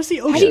 how is the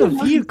How do ocean you a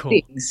know vehicle?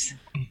 these things?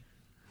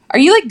 Are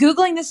you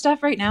Googling this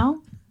stuff right now?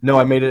 no,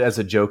 I made it as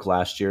a joke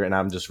last year, and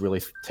I'm just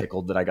really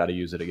tickled that I got to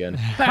use it again.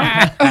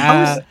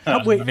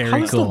 Wait, Very how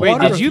is the cool. Wait,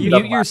 water did a you vehicle?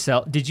 mute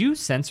yourself? Did you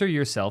censor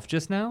yourself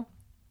just now?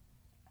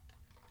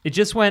 It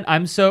just went,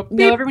 I'm so No,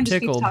 beep, everyone just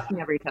tickled. keeps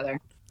talking over each other.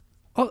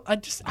 Oh,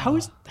 how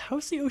is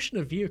the ocean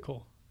a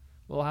vehicle?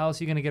 Well, how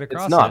else are you going to get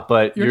across It's not, it?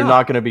 but You're you're not.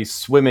 not going to be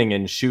swimming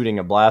and shooting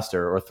a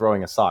blaster or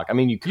throwing a sock. I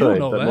mean, you don't could,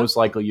 know but that. most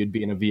likely you'd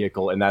be in a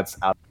vehicle, and that's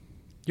out.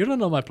 You don't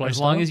know my place. As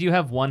long as you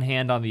have one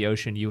hand on the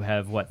ocean, you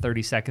have,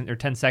 30 seconds or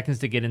 10 seconds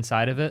to get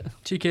inside of it?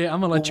 TK, I'm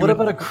gonna let you. What in.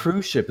 about a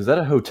cruise ship? Is that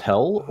a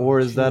hotel, or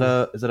is that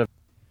a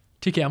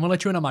TK, I'm gonna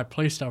let you in on my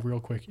playstyle real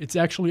quick. It's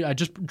actually I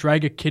just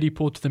drag a kiddie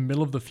pool to the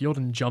middle of the field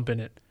and jump in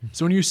it.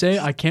 So when you say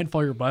I can't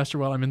fire your blaster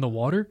while I'm in the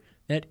water,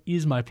 that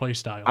is my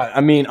playstyle. I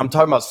mean, I'm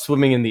talking about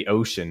swimming in the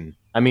ocean.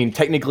 I mean,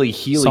 technically,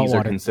 Heelys are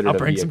Saltwater. considered I'll a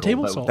bring some vehicle,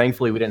 table but salt.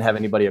 thankfully we didn't have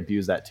anybody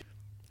abuse that too.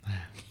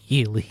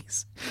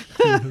 Heelys.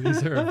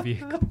 These are a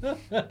vehicle.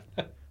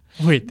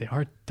 Wait, they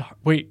are.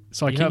 Wait,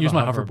 so I You can't have use a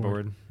my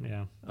hoverboard.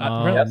 Yeah.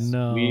 Really? Yes,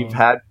 no. we've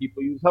had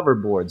people use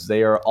hoverboards.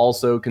 They are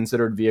also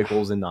considered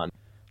vehicles and non.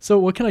 So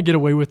what can I get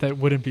away with that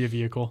wouldn't be a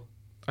vehicle?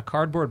 A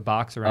cardboard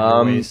box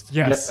around your waist.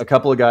 Yes. A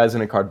couple of guys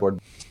in a cardboard.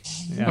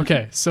 Yeah.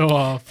 Okay,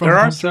 so from There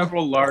are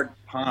several large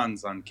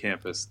ponds on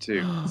campus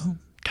too.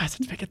 guys,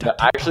 let's make it.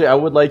 Actually, I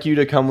would like you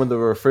to come with a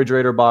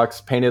refrigerator box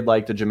painted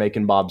like the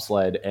Jamaican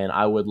bobsled, and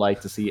I would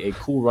like to see a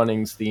Cool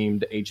Runnings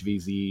themed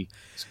HVZ.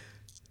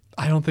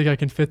 I don't think I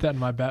can fit that in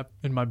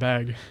my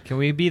bag. Can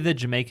we be the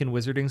Jamaican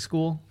Wizarding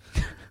School?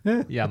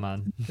 Yeah,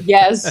 man.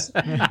 Yes.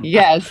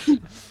 Yes.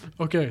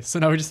 Okay, so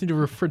now we just need a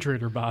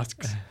refrigerator box.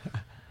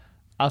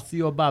 I'll see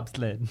you a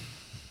bobsled.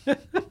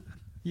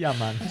 Yeah,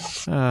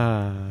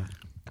 man.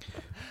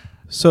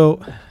 So,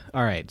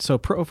 all right. So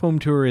Pro Foam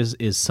Tour is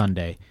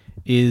Sunday.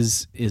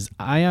 Is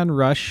Ion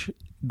Rush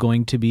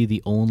going to be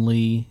the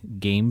only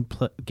game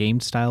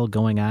style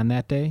going on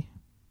that day?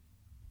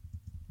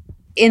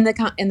 In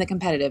the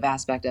competitive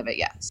aspect of it,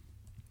 yes.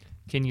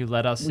 Can you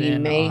let us We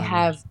in? may on-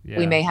 have yeah.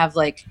 we may have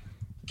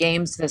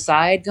games to the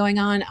side going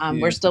on.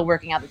 We're still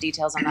working out the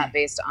details on that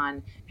based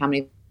on how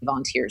many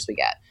volunteers we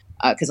get,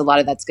 because a lot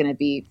of that's going to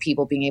be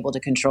people being able to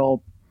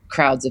control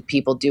crowds of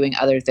people doing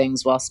other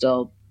things while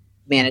still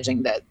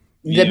managing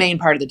the main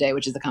part of the day,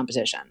 which is the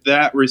competition.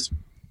 That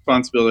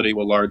responsibility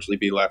will largely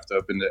be left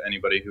open to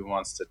anybody who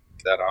wants to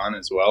take that on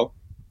as well.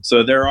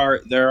 So there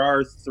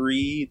are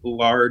 3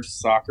 large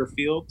soccer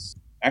fields.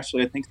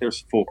 Actually, I think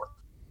there's 4.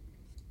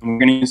 And we're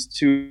going to use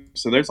 2.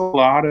 So there's a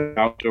lot of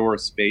outdoor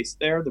space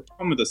there. The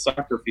problem with the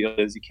soccer field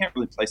is you can't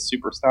really play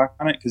super stock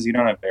on it because you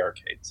don't have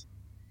barricades.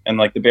 And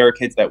like the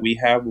barricades that we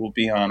have will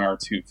be on our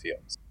 2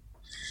 fields.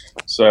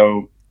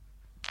 So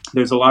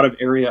there's a lot of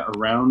area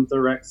around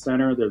the rec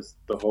center. There's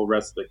the whole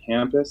rest of the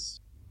campus.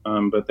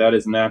 But that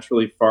is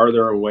naturally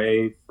farther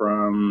away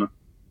from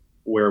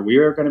where we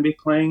are going to be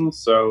playing.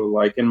 So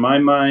like in my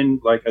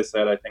mind, like I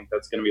said, I think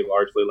that's going to be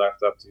largely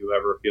left up to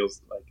whoever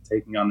feels like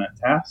taking on that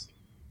task.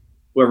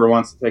 Whoever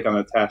wants to take on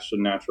the task should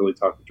naturally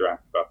talk to Drac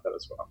about that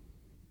as well.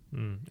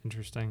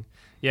 Interesting.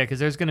 Yeah, because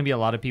there's going to be a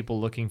lot of people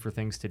looking for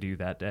things to do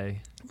that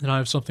day. And I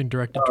have something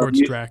directed towards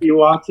you Drac. should be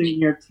watching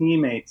your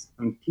teammates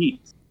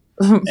compete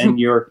and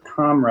your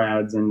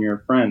comrades and your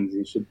friends.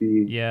 You should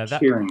be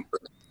cheering for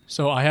them.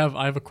 So I have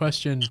a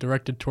question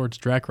directed towards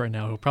Drac right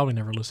now, who'll probably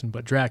never listen.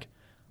 But Drac,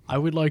 I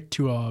would like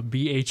to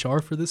be HR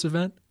for this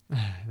event.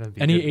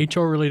 Any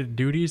HR related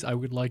duties I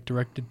would like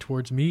directed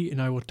towards me, and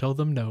I will tell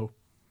them no.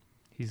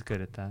 He's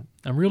good at that.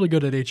 I'm really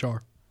good at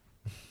HR.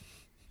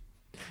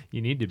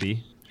 You need to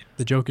be.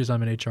 The joke is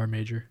I'm an HR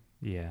major.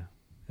 Yeah.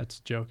 That's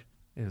a joke.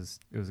 It was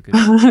a good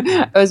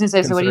I was going to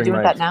say, so what are you doing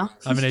with that now?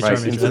 I'm an HR Right, major.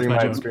 That's considering my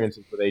my joke.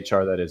 experiences with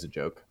HR, that is a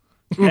joke.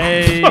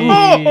 Hey!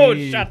 Oh,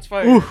 shots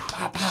fired!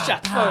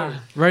 Shots fired!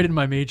 Right in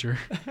my major.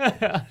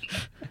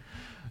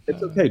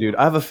 It's okay, dude.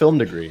 I have a film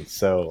degree,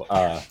 so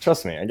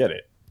trust me, I get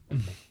it.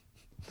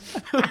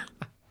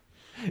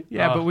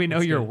 Yeah, but we know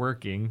that's you're good.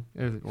 working.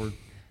 Or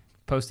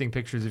posting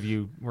pictures of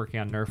you working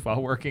on Nerf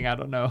while working. I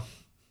don't know.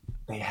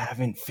 They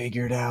haven't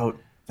figured out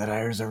that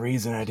there's a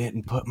reason I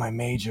didn't put my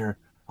major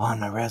on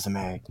my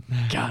resume.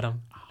 Got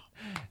him.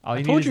 All I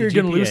you told need you is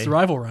you're a going to lose GPA. the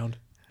rival round.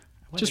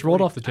 Just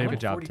rolled off the table.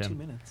 Good job, 42 Tim.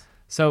 minutes.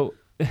 So,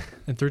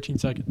 In 13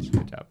 seconds.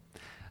 good job.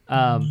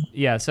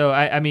 Yeah, so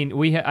I mean,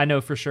 I know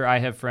for sure I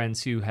have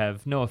friends who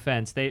have, no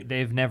offense,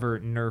 they've never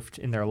nerfed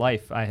in their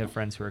life. I have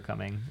friends who are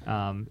coming,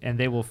 and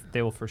they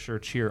will for sure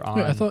cheer on.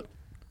 Wait, I thought.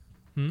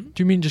 Do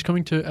you mean just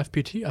coming to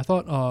FPT? I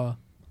thought.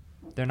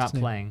 They're not What's his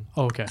name? playing.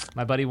 Oh, okay.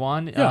 My buddy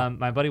Juan,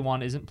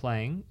 Yeah. isn't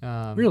playing.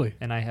 Really?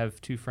 And I have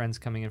 2 friends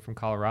coming in from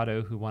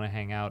Colorado who want to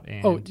hang out.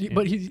 And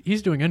But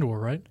he's doing End War,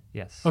 right?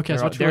 yes, Okay,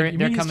 so they're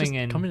they're coming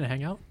in. Coming to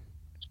hang out.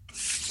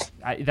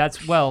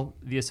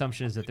 The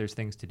assumption is that there's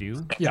things to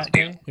do. Yeah. that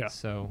day, Yeah.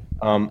 So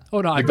Oh no, The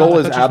goal is I thought you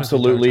meant the entire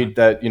absolutely time.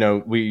 that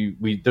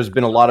we there's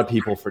been a lot of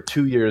people for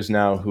 2 years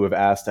now who have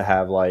asked to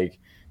have like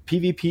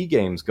PvP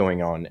games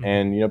going on,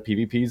 and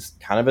PvP is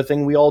kind of a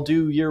thing we all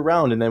do year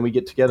round, and then we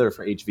get together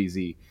for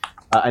HVZ.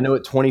 I know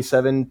at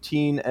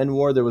 2017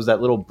 NWAR there was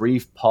that little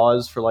brief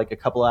pause for like a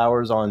couple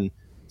hours on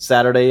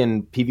Saturday,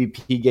 and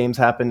PvP games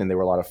happened, and they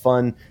were a lot of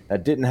fun.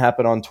 That didn't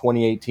happen on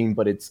 2018,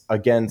 but it's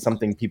again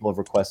something people have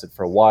requested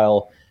for a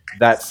while.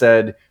 That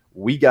said,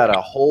 we got a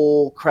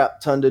whole crap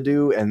ton to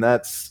do, and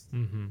that's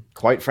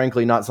quite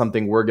frankly not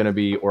something we're going to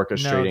be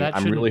orchestrating. that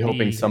I'm really shouldn't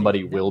hoping be-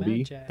 somebody will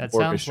be that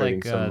sounds orchestrating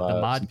like some, the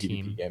some mod PvP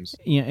team. games.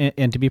 Yeah,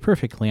 and to be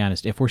perfectly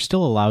honest, if we're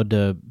still allowed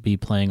to be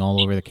playing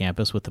all over the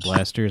campus with the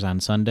blasters on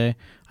Sunday,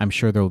 I'm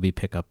sure there will be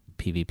pickup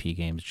PvP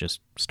games just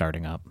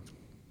starting up.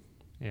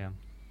 Yeah,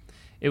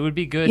 it would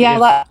be good.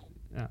 Yeah,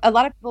 if, a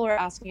lot of people are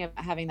asking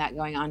about having that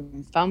going on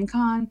in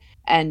FoamCon,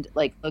 and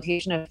like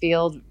location of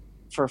field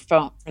for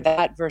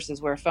that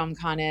versus where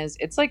FoamCon is.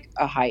 It's like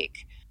a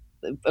hike,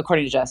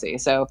 according to Jesse.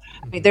 So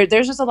I mean,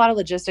 there's just a lot of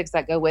logistics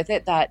that go with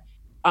it that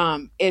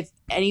if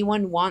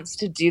anyone wants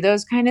to do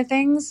those kind of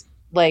things,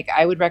 like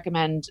I would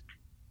recommend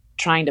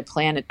trying to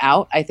plan it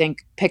out. I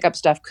think pickup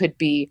stuff could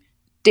be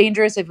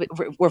dangerous if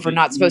we're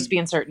not supposed to be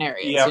in certain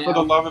areas. Yeah, you for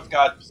know? the love of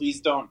God,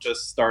 please don't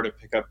just start a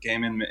pickup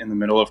game in the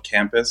middle of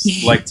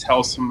campus. Like,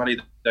 tell somebody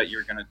that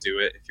you're going to do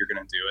it if you're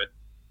going to do it.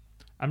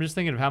 I'm just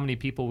thinking of how many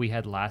people we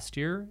had last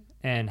year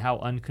and how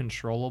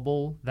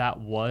uncontrollable that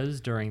was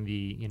during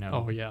the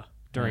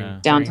during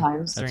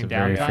downtimes. That's during a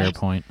very fair downtimes.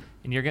 point.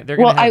 And they're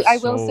Well, gonna have I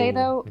will say so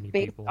though, many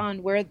based people.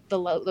 on where the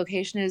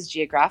location is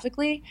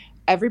geographically,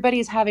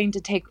 everybody's having to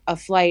take a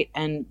flight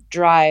and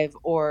drive,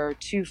 or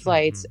 2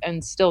 flights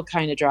and still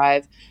kind of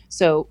drive.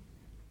 So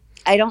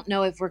I don't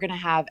know if we're going to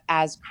have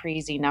as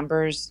crazy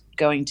numbers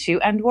going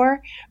to End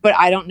War, but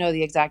I don't know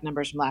the exact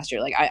numbers from last year.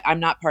 Like I'm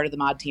not part of the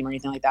mod team or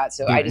anything like that,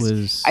 so I feel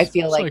It's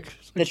like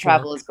it's the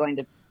travel is going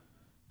to.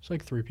 It's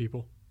like 3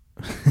 people.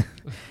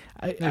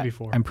 Maybe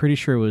 4. I'm pretty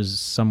sure it was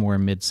somewhere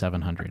mid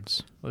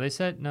 700s. Well, they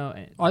said no.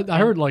 I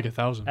heard like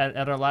 1,000.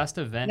 At our last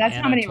event, That's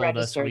Anna how many told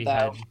us registered,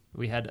 though.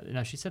 we had.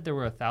 No, she said there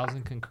were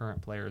 1,000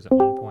 concurrent players at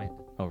one point.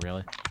 Oh,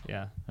 really?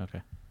 Yeah,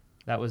 Okay.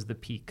 that was the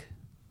peak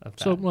of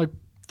that. So like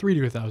 3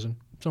 to 1,000,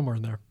 somewhere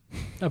in there,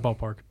 that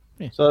ballpark.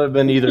 So it would have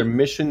been either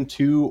Mission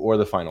 2 or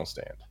the Final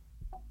Stand.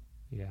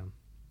 Yeah,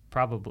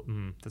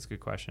 probably. That's a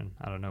good question.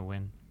 I don't know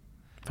when.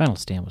 Final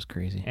Stand was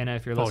crazy. Anna,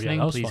 if you're Oh, yeah, listening,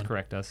 that was please fun.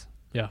 correct us.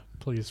 Yeah,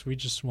 please. We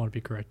just want to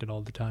be corrected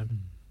all the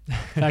time.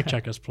 Fact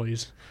check us,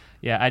 please.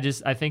 Yeah,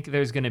 I think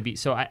there's going to be,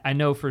 so I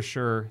know for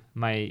sure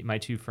my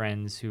 2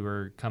 friends who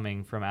are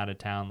coming from out of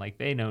town, like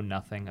they know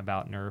nothing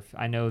about Nerf.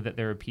 I know that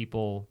there are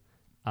people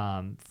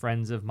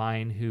friends of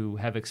mine who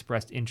have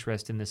expressed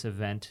interest in this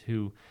event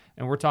and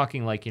we're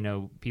talking like,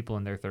 people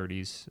in their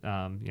 30s,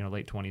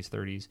 late 20s,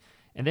 30s,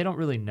 and they don't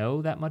really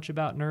know that much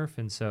about Nerf.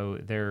 And so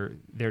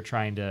they're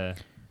trying to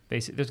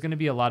basically, there's going to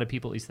be a lot of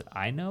people, at least that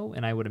I know.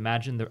 And I would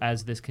imagine that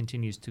as this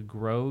continues to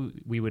grow,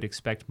 we would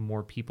expect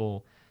more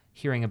people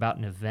hearing about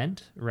an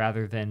event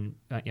rather than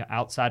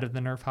outside of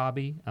the Nerf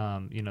hobby.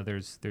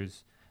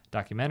 There's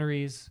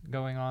documentaries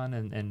going on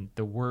and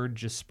the word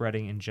just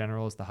spreading in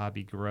general as the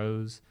hobby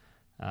grows.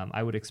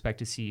 I would expect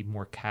to see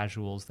more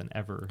casuals than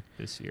ever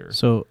this year.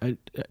 So,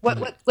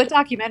 what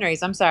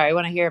documentaries? I'm sorry, I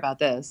want to hear about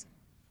this.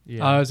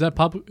 Yeah. Is that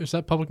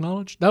public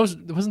knowledge?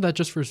 Wasn't that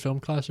just for his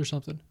film class or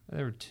something?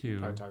 There were two.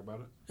 Can I talk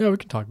about it? Yeah, we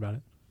can talk about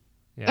it.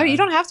 Yeah. Oh, you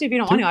don't have to if you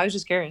don't want to. I was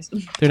just curious.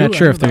 They're not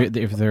sure if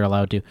they're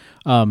allowed to.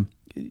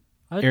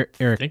 Eric,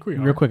 think we are.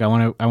 real quick, I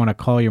want to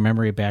call your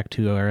memory back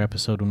to our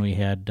episode when we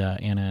had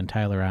Anna and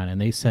Tyler on,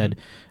 and they said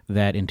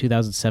that in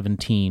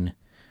 2017,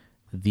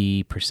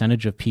 the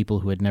percentage of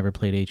people who had never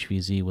played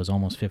HVZ was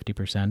almost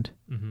 50%.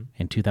 Mm-hmm.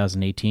 In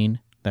 2018,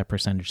 that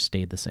percentage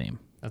stayed the same.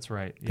 That's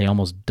right. They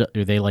almost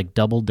they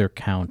doubled their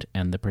count,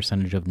 and the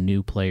percentage of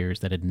new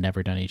players that had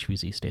never done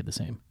HVZ stayed the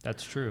same.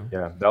 That's true.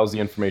 Yeah, that was the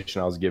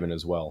information I was given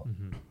as well.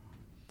 Mm-hmm.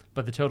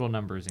 But the total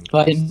numbers increased.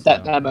 Well, I didn't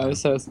that memo,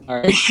 so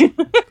sorry.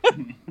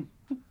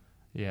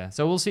 Yeah,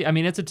 so we'll see. I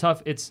mean,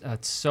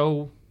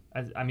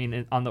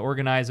 on the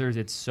organizers,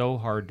 it's so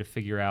hard to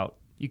figure out.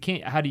 You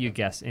can't. How do you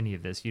guess any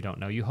of this? You don't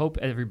know. You hope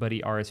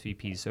everybody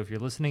RSVPs. So if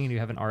you're listening and you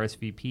haven't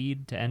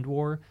RSVP'd to End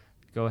War,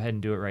 go ahead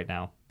and do it right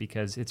now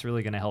because it's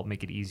really going to help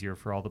make it easier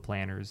for all the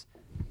planners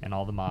and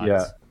all the mods.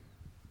 Yeah.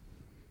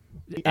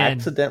 We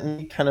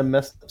accidentally kind of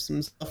messed up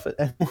some stuff at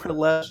End War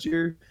last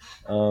year.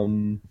 We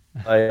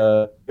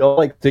all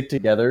like stick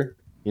together.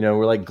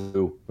 We're like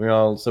glue.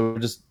 So we're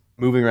just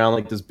moving around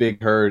like this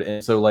big herd,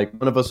 and so like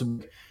one of us would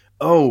be,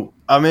 oh,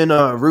 I'm in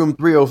room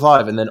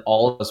 305, and then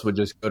all of us would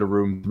just go to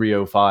room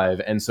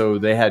 305, and so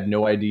they had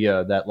no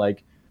idea that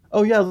like,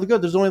 oh yeah, look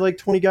good, there's only like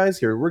 20 guys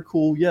here, we're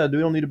cool, yeah, we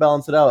don't need to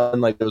balance it out,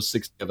 and like there was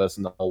 60 of us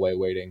in the hallway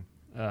waiting.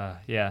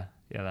 Yeah,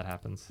 that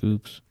happens.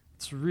 Oops.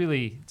 It's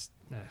really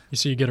You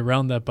see, you get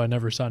around that by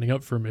never signing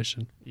up for a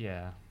mission.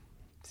 Yeah.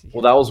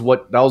 Well, that was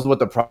what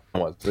the problem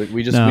was.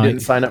 We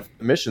didn't sign up for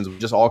the missions. We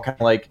just all kind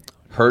of like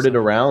herded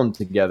around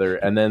together,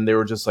 and then they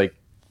were just like,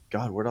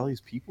 God, where'd all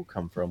these people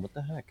come from? What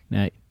the heck?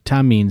 Now,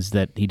 Tom means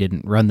that he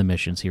didn't run the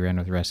missions. He ran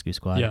with Rescue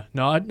Squad. Yeah.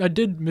 No, I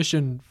did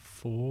mission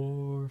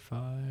 4,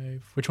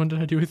 5. Which one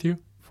did I do with you?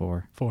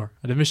 4. 4.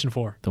 I did mission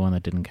 4. The one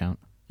that didn't count.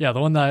 Yeah,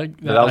 the one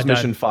that was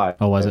mission 5.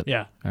 Oh, was it?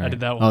 Yeah, All I right.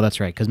 did that one. Oh, that's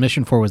right. Because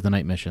mission 4 was the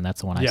night mission.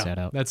 That's the one I sat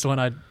out. That's the one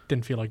I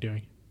didn't feel like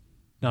doing.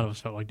 None of us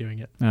felt like doing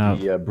it.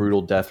 The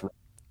brutal death.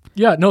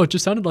 Yeah, no, it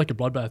just sounded like a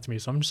bloodbath to me.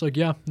 So I'm just like,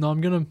 yeah, no,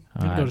 I'm gonna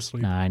go to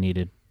sleep. I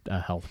needed a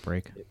health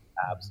break.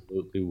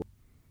 Absolutely.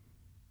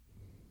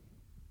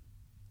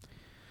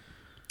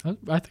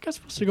 I think I'm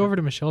supposed to go over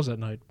to Michelle's at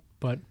night,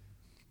 but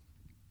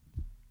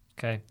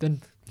okay.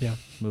 Then yeah,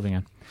 moving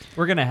on.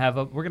 We're gonna have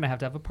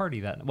to have a party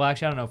that. Well,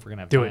 actually, I don't know if we're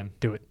gonna have time.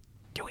 Do it.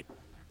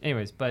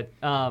 Anyways, but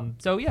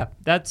so yeah,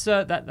 that's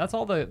all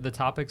the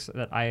topics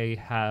that I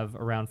have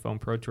around Foam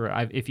Pro Tour.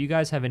 If you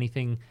guys have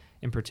anything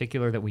in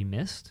particular that we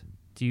missed,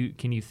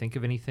 can you think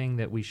of anything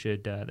that we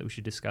should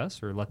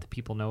discuss or let the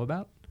people know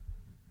about?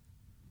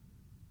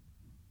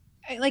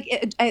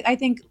 I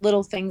think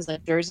little things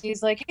like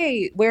jerseys, like,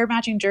 hey, wear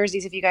matching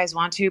jerseys if you guys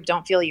want to.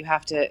 Don't feel you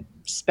have to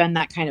spend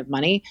that kind of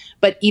money.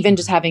 But even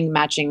just having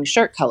matching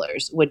shirt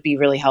colors would be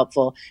really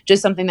helpful.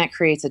 Just something that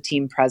creates a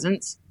team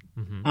presence.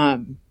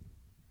 Mm-hmm.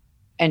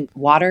 And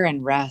water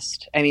and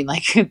rest. I mean,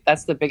 like,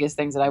 that's the biggest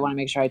things that I want to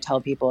make sure I tell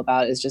people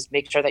about is just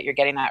make sure that you're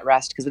getting that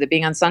rest. Because with it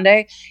being on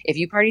Sunday, if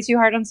you party too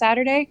hard on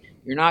Saturday,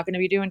 you're not going to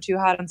be doing too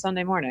hot on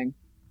Sunday morning.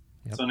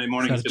 Yep. Sunday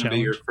morning is going to be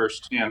your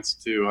first chance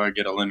to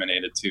get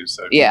eliminated too.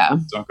 So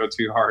don't go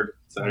too hard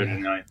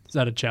Saturday night. Is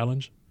that a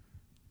challenge?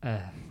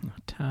 I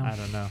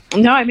don't know.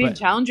 No, I mean,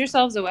 challenge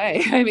yourselves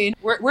away. I mean,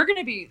 we're going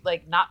to be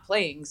like not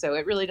playing, so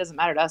it really doesn't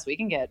matter to us. We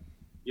can get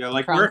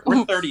like we're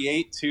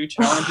 38 too.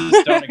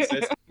 Challenges don't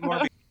exist anymore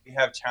because we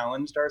have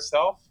challenged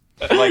ourselves.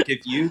 But like,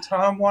 if you,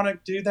 Tom, want to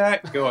do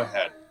that, go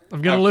ahead.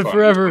 I'm gonna live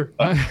forever.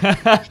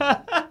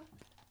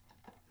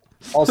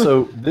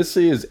 Also, this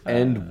is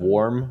End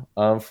Warm.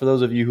 For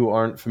those of you who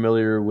aren't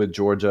familiar with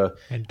Georgia,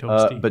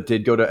 but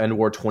did go to End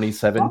War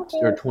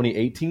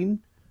 2018,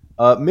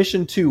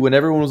 Mission 2, when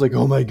everyone was like,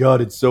 oh my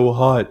god, it's so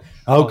hot.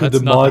 How could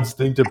the mods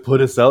think to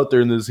put us out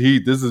there in this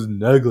heat? This is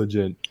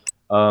negligent.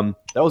 That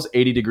was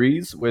 80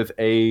 degrees with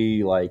a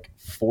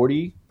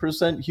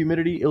 40%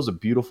 humidity. It was a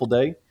beautiful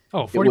day.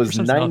 Oh, 40% it was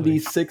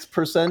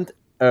 96%.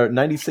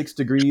 96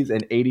 degrees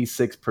and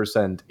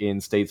 86% in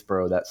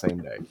Statesboro that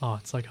same day. Oh,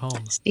 it's like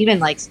home. Steven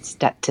likes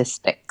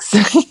statistics.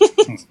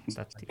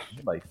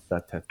 Like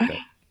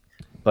statistics.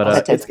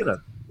 But it's gonna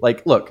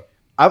look.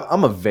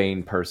 I'm a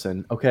vain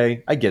person.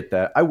 Okay, I get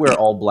that. I wear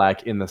all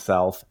black in the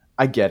South.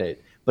 I get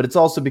it. But it's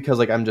also because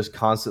I'm just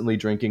constantly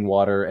drinking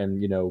water and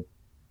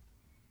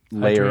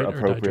layer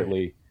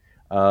appropriately.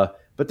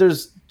 But But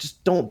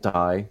just don't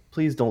die.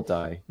 Please don't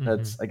die.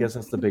 I guess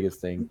that's the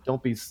biggest thing.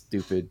 Don't be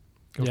stupid.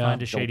 Go find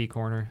a shady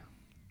corner.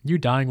 You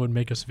dying would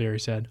make us very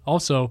sad.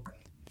 Also,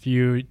 if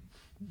you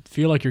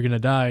feel like you're going to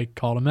die,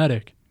 call a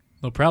medic.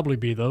 There'll probably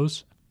be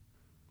those.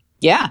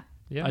 Yeah.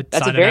 Yeah.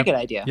 That's a very good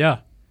idea. Yeah.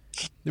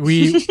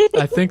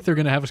 I think they're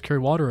going to have us carry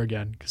water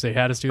again because they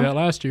had us do that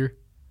last year.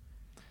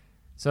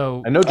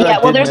 So I know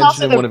Drake did there's mention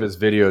also in one of his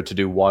videos to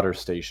do water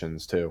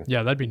stations too.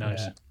 Yeah, that'd be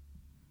nice.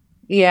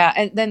 Yeah,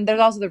 and then there's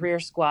also the rear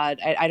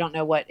squad. I don't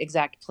know what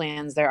exact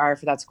plans there are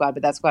for that squad,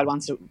 but that squad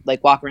wants to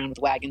like walk around with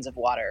wagons of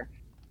water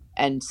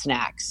and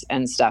snacks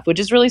and stuff, which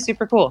is really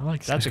super cool.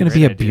 That's going to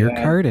be a great beer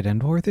idea. cart at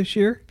Endworth this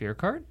year. Beer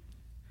cart?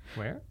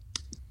 Where?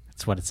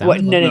 That's what it sounds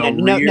like.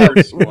 No.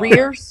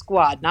 Rear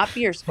squad, not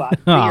beer squad.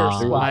 Rear Aw.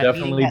 There will squad.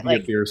 definitely meaning be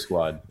that, a beer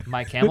squad.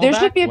 My Camelback? there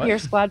should be a What? beer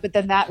squad, but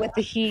then that with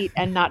the heat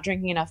and not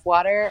drinking enough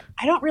water,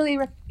 I don't really.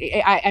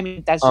 I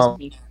mean, that's just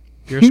me.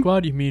 Beer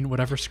squad? You mean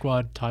whatever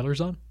squad Tyler's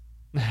on?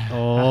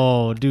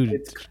 Oh, dude,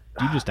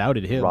 you just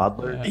outed him.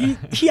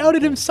 Rodler. He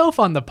outed himself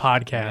on the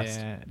podcast.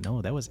 Yeah,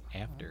 no, that was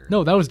after.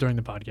 No, that was during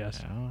the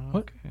podcast. Oh,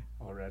 What? okay.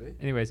 Already?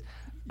 Anyways,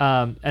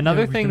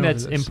 another we've thing been over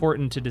that's this.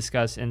 important to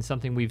discuss and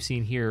something we've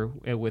seen here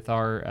with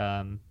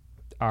our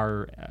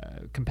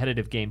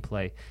competitive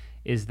gameplay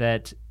is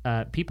that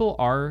people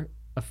are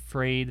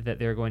afraid that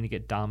they're going to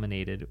get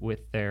dominated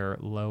with their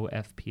low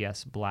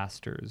FPS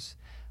blasters.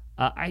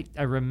 I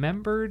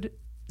remembered.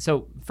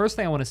 So first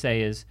thing I want to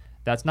say is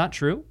that's not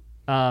true.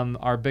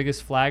 Our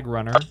biggest flag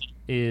runner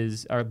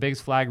is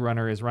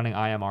running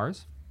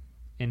IMRs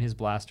in his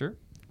blaster.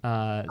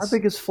 Our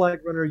biggest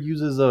flag runner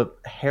uses a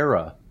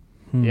Hera.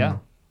 Yeah.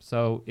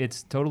 So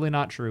it's totally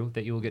not true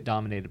that you will get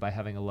dominated by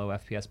having a low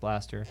FPS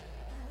blaster.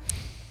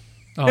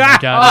 Oh my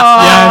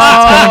god.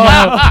 Yes, it's coming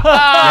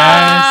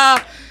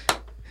out.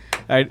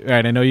 Yes. All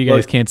right, I know you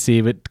guys can't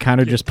see, but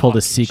Connor just pulled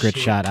a secret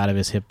shot out of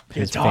his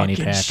fanny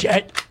pack.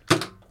 Shit.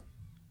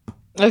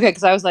 Okay,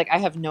 because I was like, I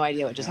have no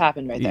idea what just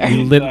happened right there.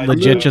 You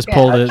legit just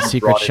pulled a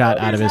secret brought it shot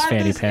up. out of his He's had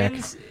fanny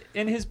this pack.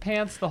 in his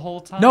pants the whole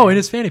time. No, in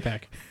his fanny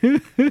pack.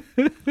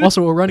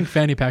 Also, we're running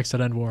fanny packs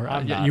at End War.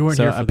 I'm not. You weren't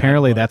So here for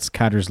apparently that, that's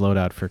Connor's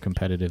loadout for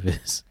competitive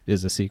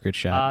is a secret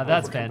shot.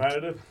 That's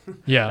fantastic. but-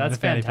 yeah, That's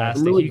the fanny pack.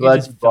 fantastic. I'm really You can glad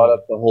just you brought fill-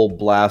 up the whole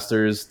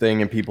blasters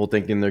thing and people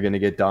thinking they're going to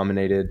get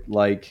dominated.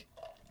 Like,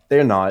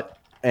 they're not.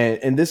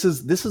 And this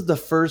is the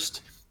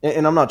first.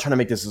 And I'm not trying to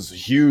make this a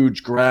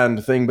huge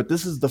grand thing, but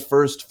this is the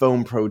first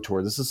Foam Pro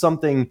Tour. This is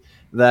something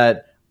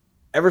that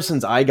ever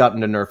since I got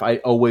into Nerf, I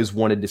always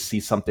wanted to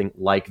see something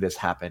like this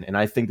happen. And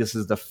I think this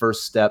is the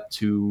first step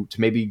to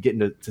maybe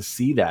getting to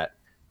see that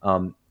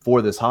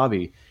for this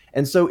hobby.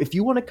 And so if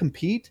you want to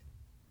compete,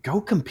 go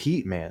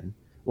compete, man.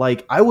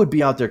 Like, I would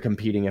be out there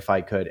competing if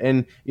I could.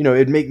 And,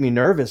 it'd make me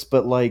nervous,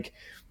 but like,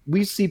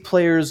 we see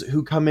players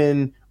who come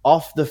in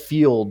off the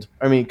field.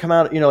 I mean, come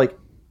out, like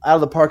out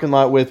of the parking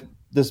lot with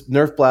this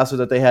Nerf blaster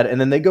that they had, and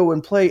then they go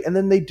and play, and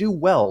then they do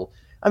well.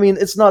 I mean,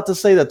 it's not to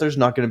say that there's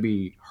not going to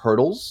be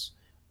hurdles,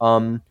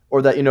 or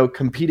that,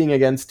 competing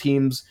against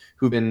teams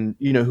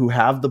who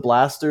have the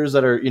blasters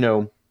that are,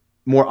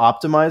 more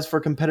optimized for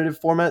competitive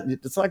format.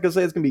 It's not going to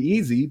say it's going to be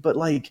easy, but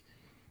like,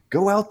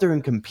 go out there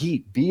and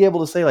compete. Be able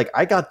to say, like,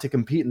 I got to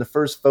compete in the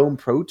first Foam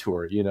Pro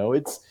Tour.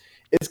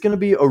 It's going to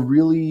be a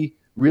really,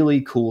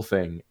 really cool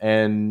thing.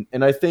 And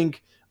I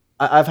think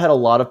I've had a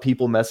lot of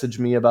people message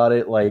me about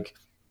it, like,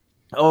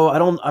 oh,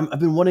 I've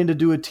been wanting to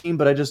do a team,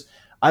 but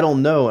I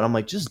don't know. And I'm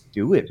like, just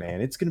do it,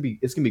 man. It's gonna be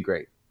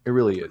great. It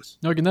really is.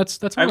 No, again, that's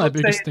I one of would the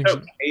say biggest it's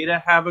things. okay to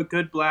have a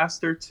good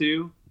blaster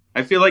too.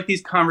 I feel like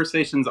these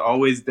conversations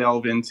always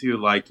delve into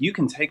like you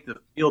can take the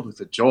field with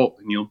a jolt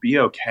and you'll be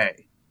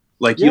okay.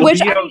 Like you'll Which,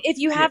 be I mean, if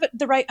you have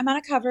the right amount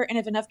of cover and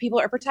if enough people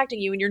are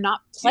protecting you and you're not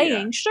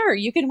playing, sure,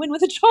 you can win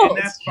with a jolt. and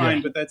that's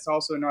fine, but that's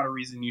also not a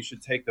reason you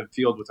should take the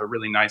field with a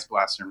really nice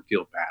blaster and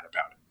feel bad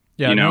about it.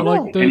 Yeah, no,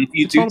 like And if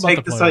you it's all do about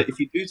take the player. if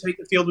you do take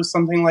the field with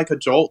something like a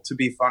jolt to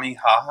be funny,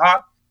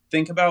 haha,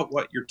 think about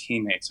what your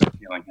teammates are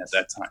feeling at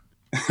that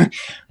time.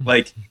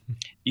 Like,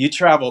 you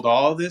traveled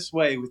all this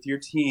way with your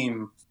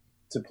team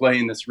to play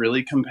in this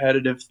really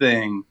competitive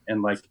thing,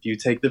 and like, if you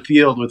take the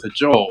field with a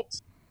jolt,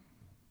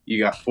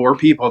 you got 4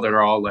 people that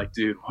are all like,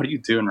 dude, what are you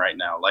doing right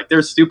now? Like,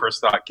 there's super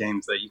stock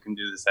games that you can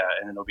do this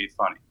at, and it'll be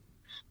funny.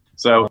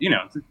 So,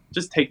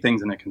 just take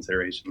things into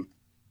consideration.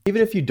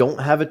 Even if you don't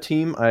have a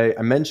team, I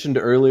mentioned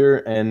earlier,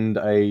 and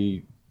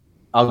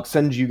I'll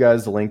send you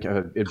guys the link.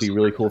 It'd be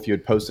really cool if you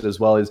would post it as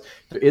well.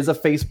 There is a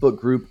Facebook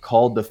group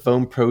called the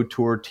Foam Pro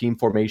Tour Team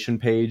Formation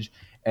page.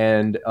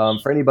 And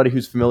for anybody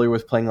who's familiar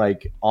with playing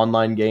like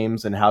online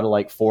games and how to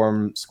like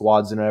form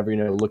squads and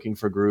whatever, looking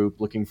for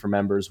group, looking for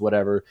members,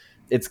 whatever,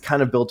 it's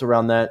kind of built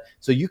around that.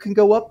 So you can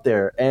go up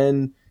there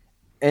and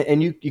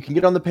you can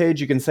get on the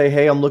page. You can say,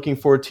 hey, I'm looking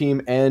for a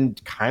team,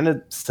 and kind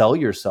of sell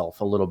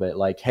yourself a little bit.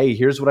 Like, hey,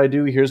 here's what I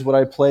do. Here's what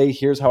I play.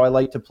 Here's how I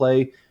like to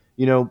play.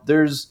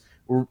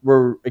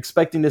 We're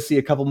expecting to see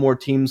a couple more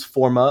teams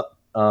form up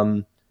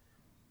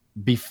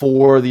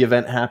before the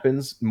event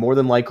happens. More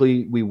than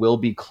likely, we will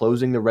be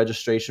closing the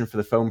registration for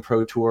the Foam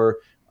Pro Tour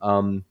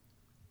about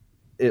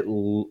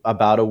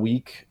a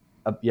week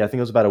I think it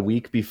was about a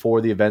week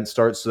before the event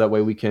starts, so that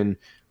way we can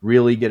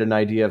really get an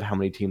idea of how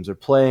many teams are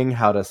playing,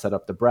 how to set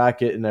up the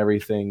bracket and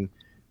everything.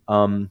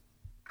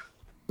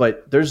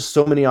 But there's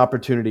so many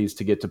opportunities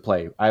to get to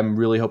play. I'm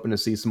really hoping to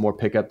see some more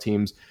pickup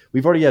teams.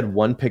 We've already had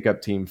one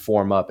pickup team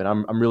form up, and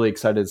I'm really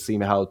excited to see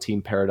how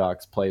Team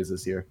Paradox plays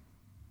this year.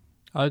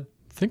 I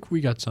think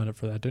we got signed up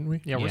for that, didn't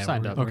we? Yeah, we're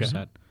signed up. Okay. We're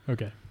set.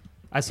 Okay.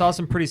 I saw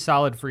some pretty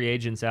solid free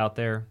agents out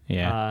there.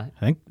 Yeah, I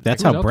think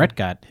that's who's how out Brett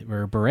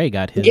Beret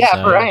got his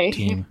Beret.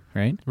 team,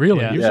 right? Really?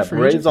 Yeah. He was a free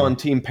Bray's agent? on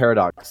Team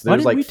Paradox. Why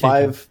There's didn't we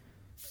like take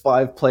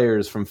five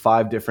players from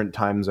 5 different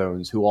time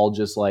zones who all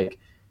just like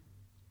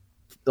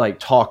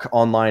talk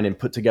online and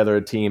put together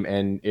a team,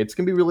 and it's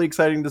gonna be really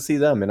exciting to see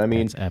them. And I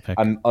mean, That's epic.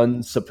 I'm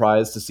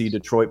unsurprised to see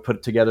Detroit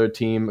put together a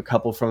team. A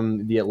couple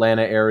from the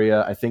Atlanta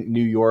area. I think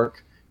New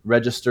York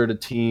registered a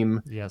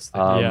team. Yes.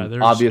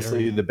 they're Obviously,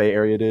 scary. the Bay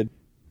Area did.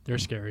 They're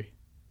scary.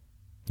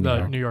 New The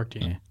York. New York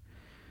team.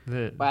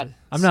 Yeah. What?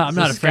 I'm not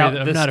afraid.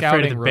 I'm not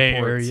afraid of the Bay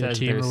report Area says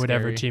team they're or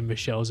whatever scary. team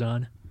Michelle's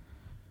on.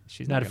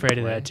 She's Not gonna afraid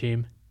of play. that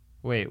team.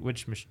 Wait,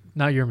 which?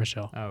 Not your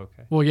Michelle. Oh,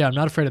 okay. Well, yeah, I'm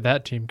not afraid of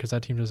that team because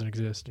that team doesn't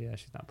exist. Yeah,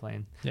 she's not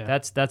playing. Yeah.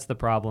 That's the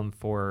problem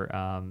for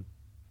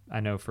I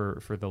know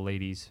for the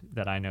ladies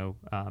that I know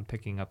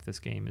picking up this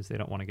game is they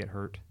don't want to get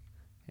hurt,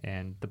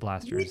 and the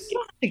Blasters.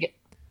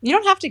 You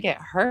don't have to get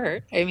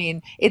hurt. I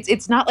mean,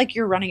 it's not like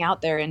you're running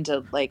out there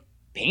into like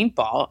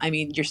paintball. I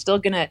mean, you're still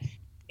gonna.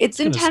 It's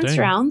gonna intense sting.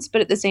 rounds,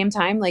 but at the same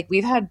time, like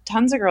we've had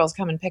tons of girls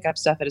come and pick up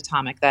stuff at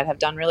Atomic that have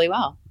done really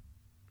well.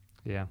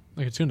 Yeah,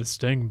 Like it's gonna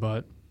sting,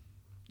 but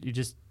you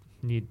just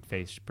need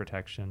face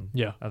protection.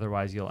 yeah.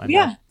 Otherwise, you'll end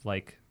Yeah. up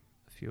like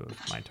a few of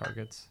my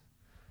targets,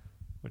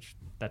 which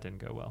that didn't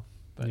go well.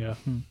 But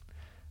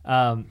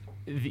Yeah.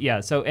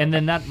 yeah. So, and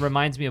then that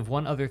reminds me of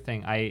one other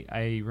thing.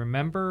 I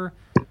remember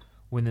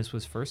when this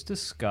was first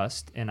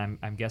discussed, and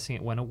I'm guessing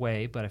it went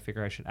away, but I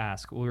figure I should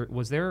ask.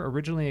 Was there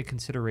originally a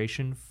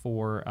consideration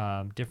for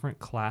different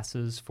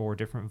classes for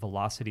different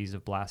velocities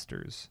of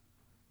blasters?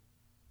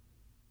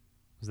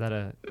 Was that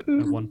at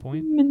one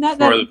point? For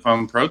the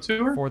Foam Pro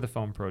Tour? For the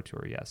Foam Pro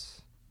Tour,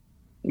 yes.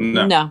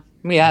 No.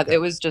 Yeah, it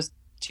was just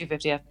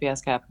 250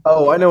 FPS cap.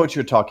 Oh, I know what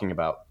you're talking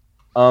about.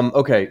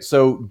 Okay,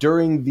 so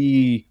during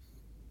the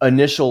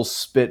initial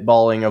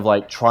spitballing of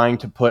like trying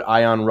to put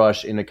Ion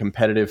Rush in a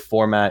competitive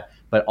format,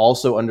 but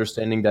also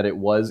understanding that it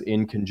was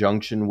in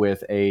conjunction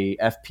with a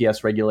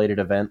FPS regulated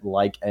event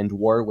like End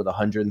War with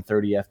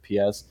 130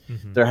 FPS,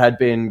 there had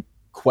been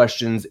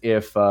questions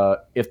if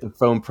the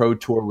Foam Pro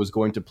Tour was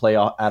going to play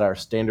at our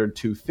standard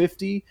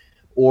 250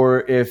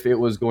 or if it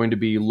was going to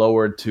be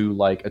lowered to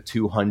like a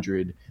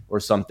 200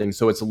 or something,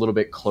 so it's a little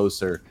bit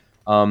closer.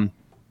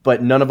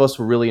 But none of us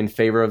were really in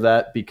favor of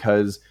that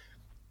because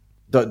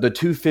the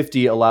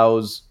 250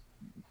 allows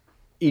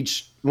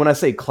each, when I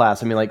say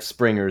class, I mean like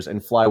springers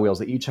and flywheels,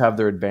 they each have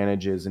their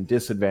advantages and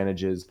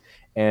disadvantages.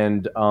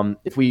 And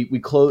if we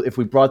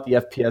brought the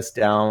FPS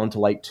down to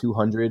like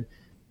 200,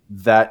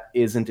 that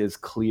isn't as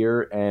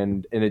clear,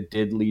 and it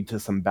did lead to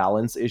some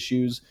balance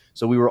issues.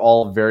 So we were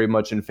all very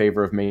much in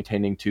favor of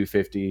maintaining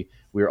 250.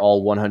 We were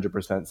all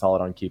 100%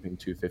 solid on keeping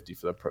 250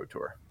 for the Pro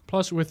Tour.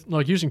 Plus, with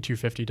like using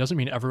 250 doesn't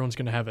mean everyone's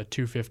going to have a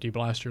 250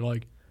 blaster.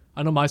 Like,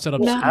 I know my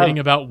setup's No. hitting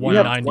about We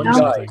have 190 one or guy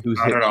something. who's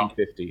Not hit at all.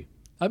 250.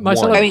 My One.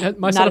 setup, I mean,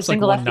 my not a setup's like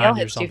single FPL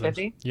 190 or hits something.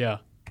 250. Yeah.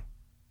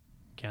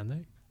 Can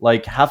they?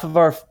 Like half of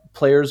our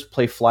players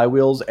play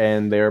flywheels,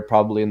 and they're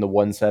probably in the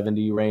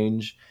 170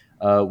 range.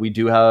 We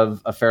do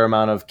have a fair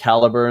amount of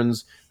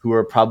Caliburns who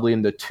are probably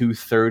in the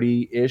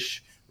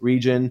 230-ish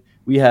region.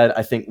 We had,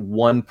 I think,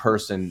 one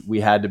person we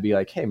had to be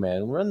like, hey,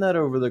 man, run that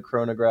over the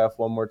chronograph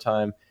one more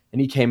time.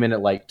 And he came in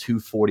at like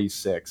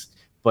 246.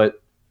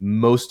 But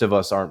most of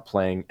us aren't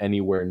playing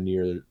anywhere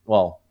near,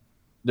 well,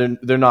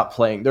 they're not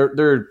playing.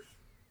 They're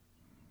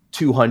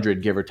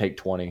 200, give or take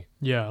 20.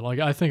 Yeah, like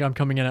I think I'm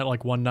coming in at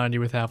like 190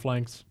 with half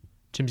lengths.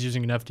 Tim's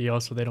using an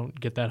FDL, so they don't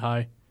get that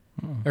high.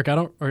 Eric, I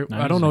don't using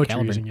know what Caliburn.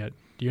 you're using yet.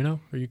 Do you know?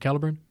 Are you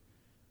Caliburn?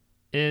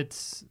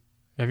 It's.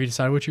 Have you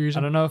decided what you're I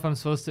using? don't know if I'm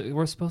supposed to.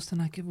 We're supposed to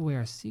not give away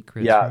our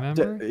secrets. Yeah,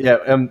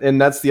 Remember?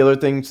 and that's the other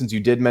thing. Since you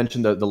did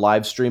mention the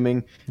live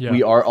streaming, Yeah.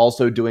 we are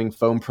also doing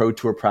Foam Pro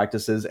Tour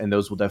practices, and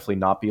those will definitely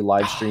not be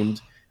live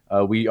streamed.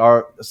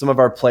 Some of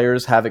our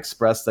players have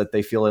expressed that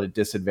they feel at a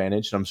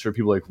disadvantage, and I'm sure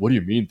people are like, "What do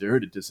you mean they're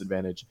at a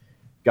disadvantage?"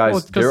 Guys, Well,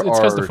 it's 'cause- there it's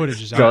 'cause are the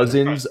footage is out there.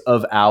 dozens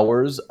of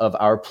hours of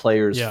our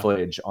players' Yeah.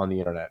 footage on the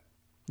internet.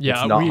 Yeah,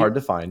 it's not hard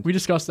to find. We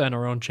discussed that in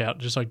our own chat.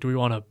 Just like, do we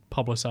want to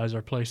publicize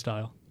our play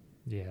style?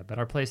 Yeah, but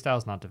our playstyle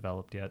is not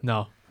developed yet.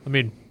 No, I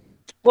mean,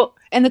 Well,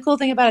 and the cool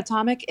thing about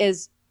Atomic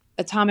is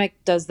Atomic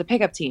does the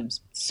pickup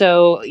teams.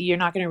 So you're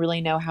not going to really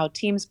know how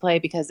teams play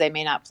because they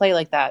may not play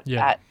like that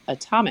Yeah. at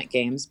Atomic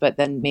games, but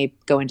then may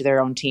go into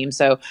their own team.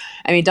 So,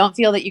 I mean, don't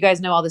feel that you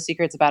guys know all the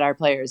secrets about our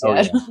players Oh,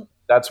 yet. yeah.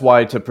 That's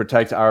why, to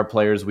protect our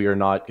players, we are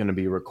not going to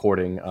be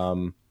recording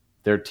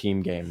their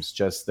team games,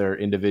 just their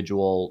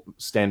individual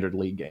standard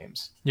league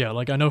games. yeah,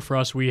 like I know for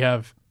us,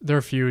 there are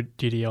a few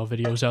DDL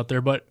videos out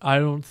there, but I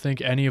don't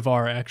think any of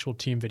our actual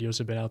team videos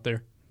have been out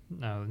there.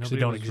 No, they nobody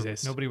don't was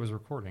exist. Nobody was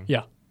recording.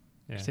 Yeah.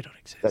 Yeah. 'Cause they don't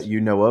exist. That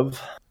you know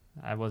of?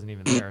 I wasn't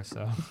even there,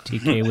 so.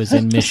 TK was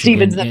in Michigan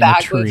Steven's in the in a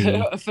back with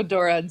tree. a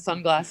fedora and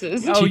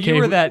sunglasses. Oh, you TK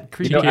were that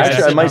creepy You know, guy actually,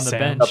 I sitting might on the set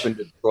bench. up in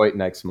Detroit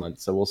next month,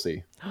 so we'll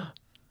see.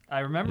 I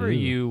remember Ooh.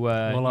 you.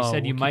 Well, You said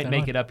we'll you keep might that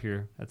make on. it up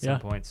here at some Yeah.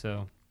 point,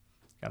 so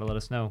gotta let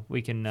us know.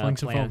 We can Fling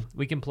some plan. foam.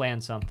 We can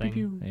plan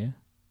something.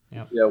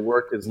 Yeah. Yeah,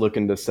 work is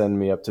looking to send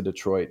me up to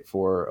Detroit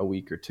for a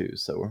week or two,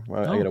 so I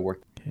Oh. got to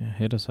work. Yeah,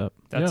 hit us up.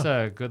 That's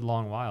a good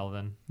long while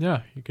then.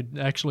 Yeah, you could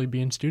actually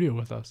be in studio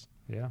with us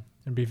Yeah,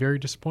 and be very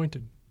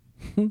disappointed.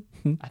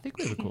 I think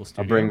we have a cool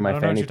studio. bring my I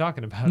don't know what fanny- you're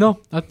talking about. No,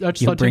 I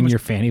just You'll thought bring Tim was, your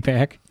fanny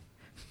pack.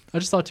 I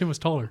just thought Tim was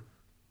taller.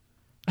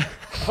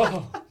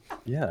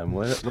 Yeah, and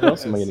what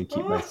else am I going to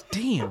keep my?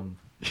 Damn.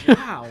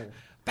 Wow.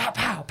 Pow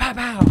pow pow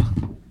pow.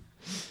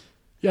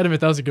 You gotta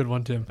admit, that was a good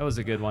one, Tim. That was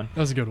a good one. That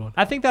was a good one.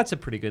 I think that's a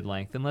pretty good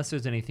length, unless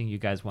there's anything you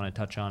guys want to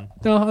touch on.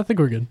 No, I think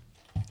we're good.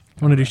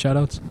 Want to do shout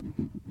outs?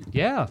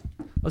 Yeah.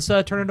 Let's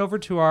turn it over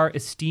to our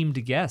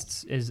esteemed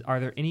guests. Are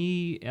there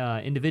any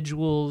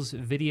individuals,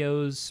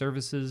 videos,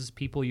 services,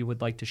 people you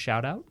would like to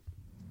shout out?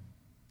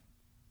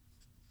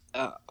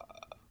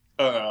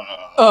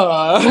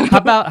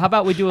 How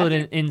about we do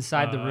it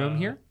inside the room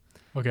here?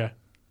 Okay.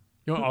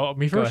 You want,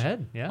 me Go first?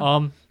 ahead. Yeah.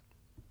 I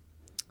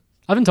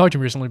haven't talked to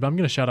him recently, but I'm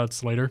gonna shout out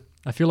Slater.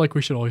 I feel like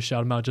we should always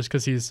shout him out just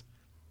because he's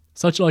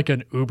such like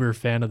an uber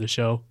fan of the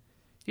show.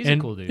 He's And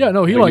a cool dude. Yeah,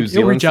 no, New he'll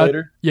Zealand reach out.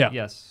 Slater? Yeah,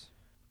 Yes.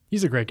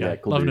 he's a great guy. Yeah,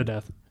 cool Love him to dude.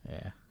 death.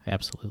 Yeah,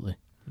 absolutely.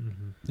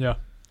 Yeah.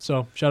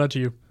 So shout out to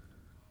you.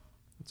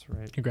 That's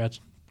right. Congrats.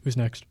 Who's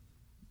next?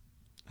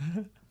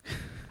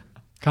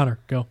 Connor,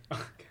 go. I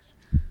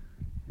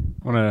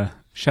want to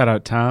shout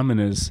out Tom and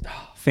his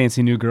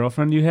fancy new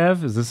girlfriend you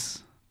have.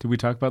 Did we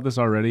talk about this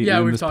already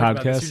in this podcast?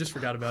 about this. You just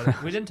forgot about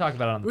it. We didn't talk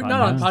about it on the podcast.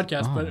 Not on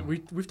podcast, but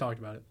we've talked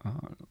about it.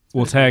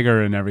 We'll tag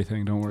her and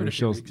everything. Don't been worry. a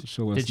few She'll weeks.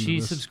 listen Did she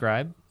to this.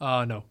 subscribe?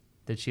 No.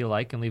 Did she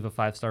like and leave a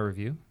 5-star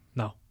review?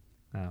 No.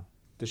 Oh,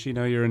 Does she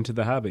know you're into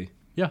the hobby?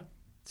 Yeah.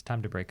 it's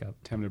time to break up.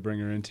 Time to bring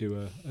her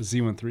into a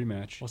Z13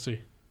 match. We'll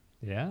see.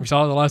 Yeah. We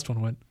saw how the last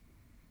one went.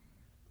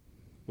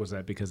 Was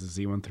that because of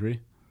Z13?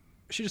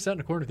 She just sat in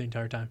a corner the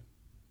entire time.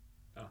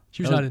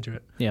 She was That not was- into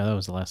it. Yeah, that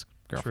was the last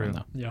girlfriend,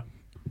 True. though. Yeah.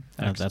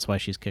 That's why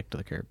she's kicked to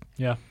the curb.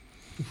 Yeah.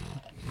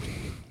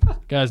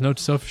 Guys, note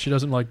to self: she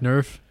doesn't like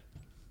Nerf.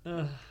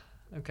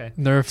 Okay. It's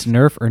Nerf.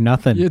 Nerf or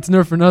nothing. It's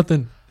Nerf for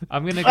nothing.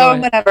 I'm gonna go. Oh,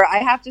 ahead. whatever. I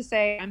have to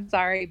say, I'm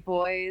sorry,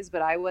 boys,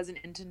 but I wasn't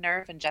into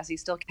Nerf, and Jesse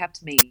still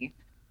kept me.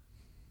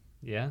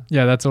 Yeah.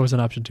 Yeah, that's always an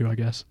option too, I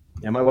guess.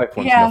 Yeah, my wife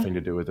wants Yeah. nothing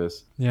to do with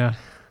this. Yeah.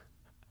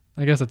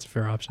 I guess that's a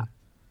fair option.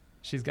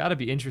 She's got to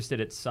be interested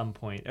at some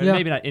point, or Yeah.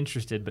 maybe not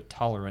interested, but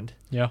tolerant.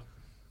 Yeah.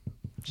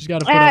 She's got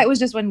to put It up. was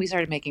just when we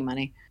started making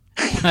money.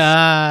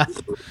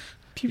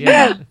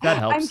 Yeah, that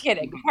helps. I'm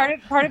kidding.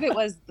 Part of it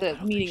was the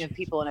meeting of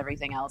people and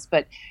everything else,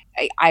 but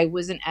I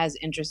wasn't as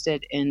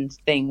interested in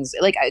things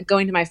like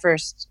going to my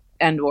first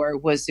End War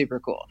was super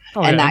cool,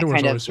 Oh, and yeah, that End War's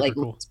kind always of like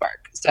super cool.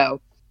 spark.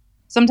 So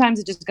sometimes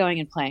it's just going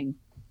and playing.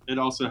 It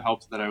also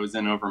helped that I was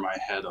in over my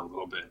head a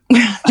little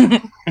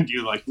bit. And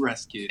you like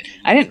rescued me.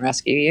 I didn't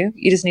rescue you.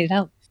 You just needed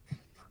help.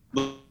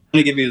 Let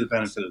me give you the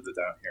benefit of the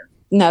doubt here.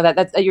 No,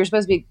 that's you're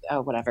supposed to be.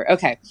 Oh, whatever.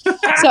 Okay.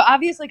 So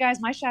obviously, guys,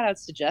 my shout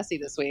outs to Jesse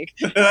this week.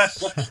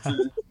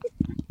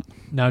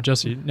 Now,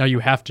 Jesse, now you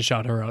have to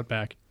shout her out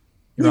back.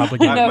 You're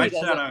obligated. No, my he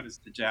doesn't. shout out is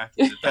to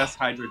Jackie, the best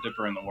hydro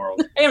dipper in the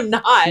world. I am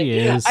not. She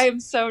is. I am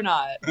so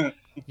not.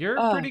 You're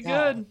Oh, pretty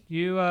God. good.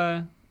 You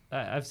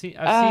I've seen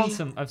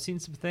some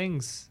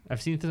things.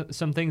 I've seen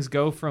some things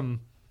go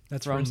from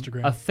That's for from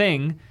Instagram. a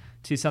thing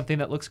to something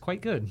that looks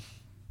quite good.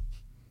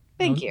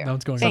 Thank you. Now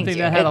it's going Thank on. Something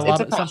you. that had It's- a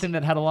lot it's of something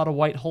that had a lot of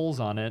white holes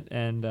on it,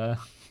 and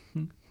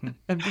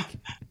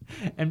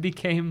and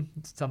became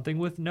something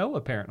with no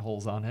apparent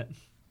holes on it.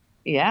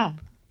 Yeah.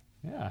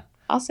 Yeah.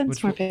 I'll send Which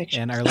some more w- pictures.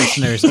 And our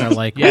listeners are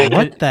like, Yeah,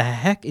 what the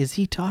heck is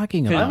he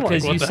talking about?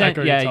 Because what you the sent, heck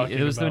are you yeah, talking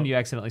it was when about? you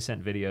accidentally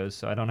sent videos,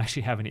 so I don't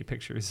actually have any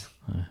pictures.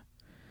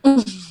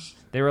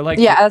 They were like,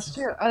 Yeah, that's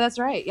true. Oh, that's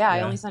right. Yeah, I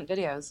Yeah. only sent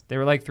videos. they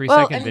were like 3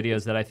 Well, second and-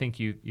 videos that I think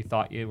you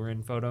thought you were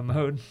in photo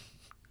mode.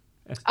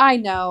 I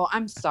know.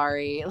 I'm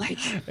sorry. Like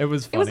It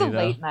was it funny was a though.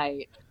 late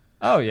night.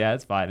 Oh yeah,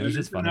 it's fine. It was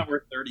just funny.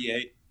 Network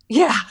 38.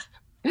 Yeah.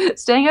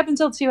 Staying up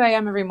until 2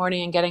 a.m. every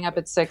morning and getting up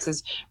at 6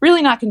 is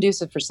really not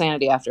conducive for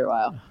sanity after a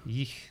while.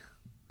 Yeesh.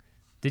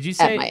 Did you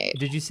At my say? age.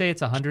 Did you say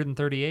it's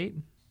 138?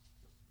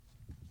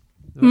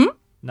 Hmm?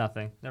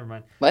 Nothing. Never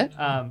mind. What?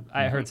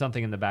 I heard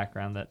something in the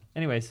background that.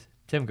 Anyways,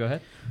 Tim, go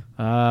ahead.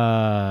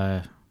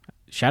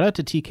 Shout out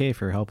to TK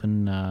for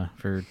helping,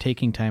 for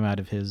taking time out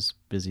of his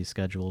busy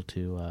schedule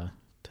to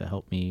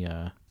help me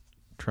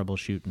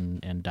troubleshoot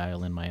and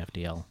dial in my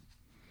FDL.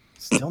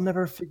 Still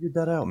never figured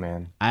that out,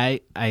 man.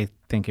 I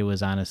think it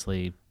was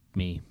honestly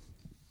me.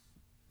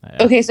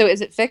 Okay, so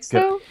is it fixed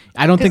though?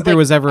 I don't think there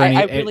was ever any.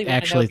 I really want to know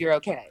actually, if you're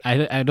okay.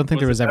 I don't think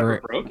there was it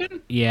ever.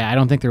 broken? Yeah, I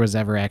don't think there was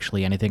ever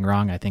actually anything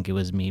wrong. I think it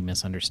was me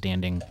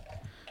misunderstanding.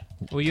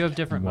 Well, you have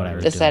different What I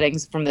motors. The doing.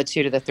 settings from the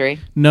 2 to the 3.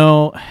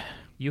 No,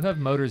 You have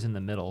motors in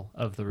the middle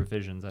of the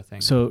revisions, I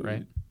think. So-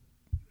 right.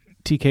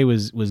 TK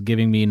was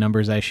giving me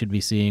numbers I should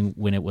be seeing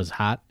when it was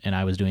hot and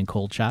I was doing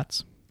cold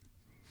shots.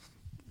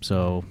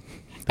 So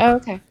Oh,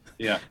 okay.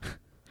 Yeah.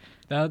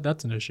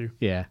 That's an issue.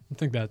 yeah, I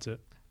think that's it.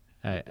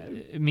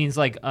 It means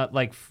like not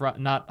like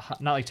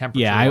temperature.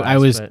 Yeah, I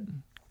was but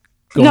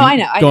going, No, I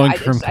know. going I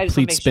from just wanna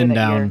complete make sure spin that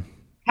down. you're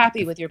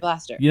happy with your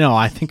blaster. You know,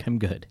 I think I'm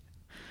good.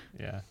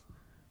 yeah,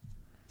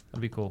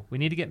 that'd be cool. We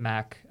need to get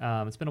Mac.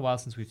 It's been a while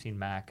since we've seen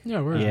Mac. Yeah,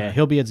 we're Yeah,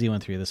 he'll be at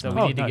Z13 this So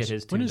month. we need to nice. get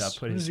his When tuned is- up.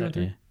 Put when his is set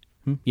he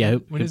to- Yeah,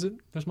 When is it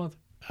this month?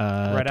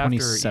 right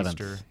 27th.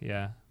 after Easter.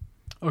 Yeah.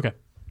 Okay,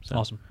 So,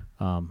 awesome.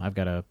 I've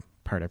got a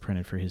part I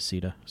printed for his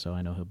CETA, so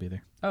I know he'll be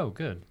there. Oh,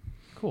 good.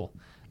 Cool.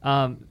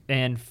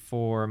 And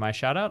for my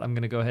shout out, I'm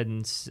going to go ahead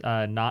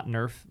and not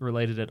Nerf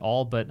related at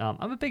all, but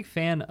I'm a big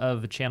fan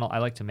of the channel I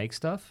Like to Make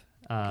Stuff.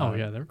 Oh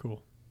yeah, they're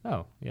cool.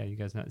 Oh, yeah, you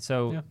guys know.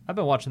 So Yeah. I've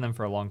been watching them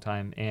for a long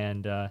time,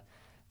 and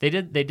they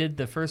did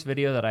the first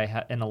video that I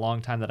had in a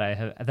long time that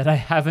I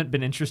haven't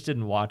been interested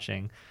in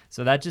watching.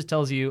 So that just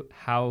tells you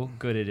how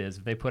good it is.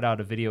 If they put out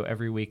a video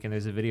every week, and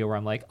there's a video where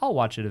I'm like, I'll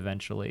watch it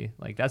eventually.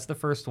 Like that's the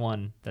first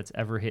one that's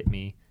ever hit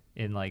me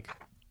in like,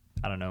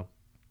 I don't know,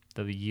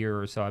 the year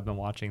or so I've been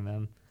watching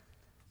them.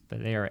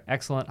 But they are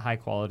excellent, high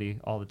quality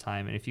all the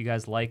time. And if you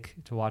guys like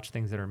to watch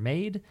things that are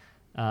made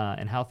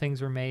and how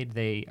things are made,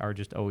 they are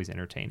just always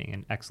entertaining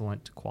and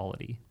excellent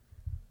quality.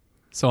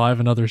 So I have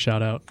another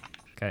shout out.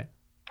 Okay.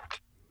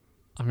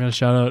 I'm gonna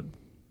shout out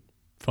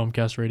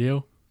Foamcast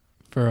Radio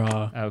for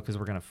Oh, because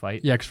we're gonna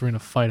fight. yeah, because we're gonna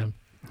fight him.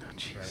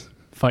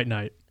 Fight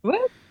night.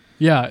 What?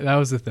 Yeah, that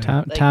was the thing.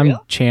 Tom, Like Tom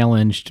real?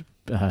 challenged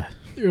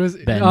It was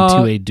Ben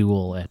to a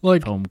duel at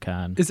like-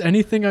 FoamCon. Is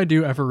anything I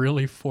do ever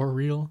really for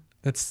real?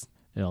 That's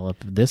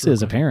This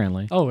is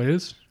apparently. oh, it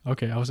is.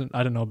 Okay, I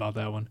didn't know about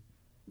that one.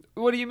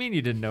 What do you mean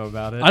you didn't know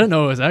about it? I didn't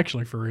know it was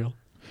actually for real.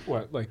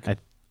 What, like I-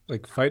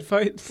 like fight?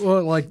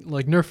 Well, like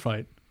Nerf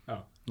fight,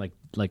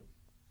 like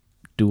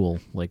duel,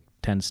 like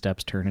 10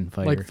 steps turn and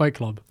fighter. like Fight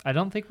Club. I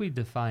don't think we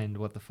defined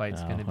what the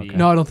fight's Oh, going to be. okay.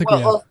 No, I don't think we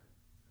have. Well,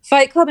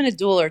 Fight Club and a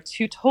duel are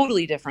two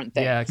totally different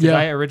things. Yeah, because Yeah.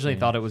 I originally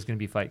thought it was going to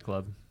be Fight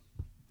Club.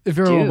 It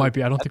very well Dude, might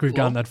be. I don't think we've that's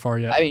gotten cool. that far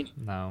yet. I mean,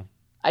 No.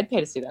 I'd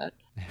pay to see that.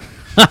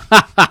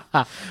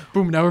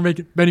 Boom! Now we're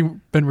making Ben.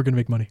 We're gonna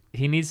make money.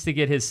 He needs to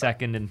get his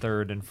second and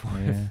third and fourth.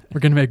 Yeah. We're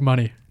gonna make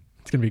money.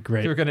 It's gonna be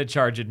great. We're going to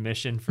charge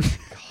admission for.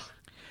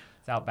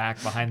 It's out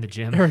back behind the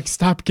gym. Eric,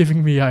 stop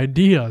giving me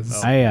ideas.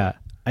 Oh.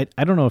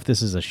 I don't know if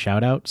this is a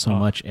shout out so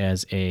much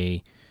as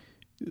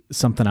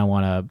something I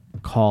want to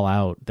call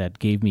out that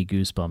gave me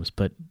goosebumps,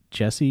 but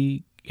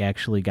Jesse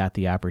actually got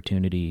the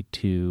opportunity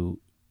to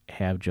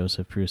have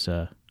Joseph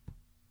Prusa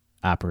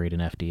operate an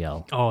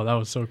FDL. Oh, that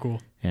was so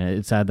cool. And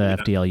it's at the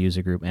FDL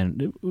user group.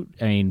 And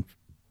I mean,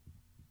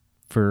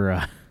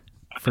 for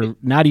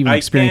not even I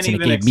experiencing it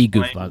can't gave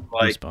even me explain,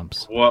 like,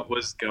 goosebumps. what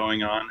was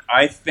going on.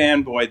 I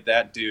fanboyed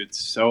that dude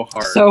so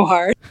hard So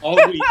hard. all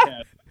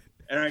weekend.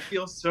 And I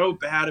feel so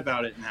bad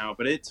about it now,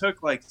 but it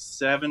took like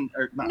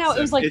No,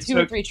 it was like two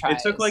or three tries.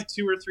 It took like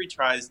 2 or 3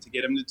 tries to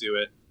get him to do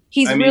it.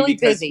 He's I mean, really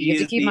because busy. he You have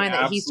to is keep in the mind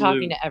that he's absolute-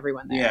 talking to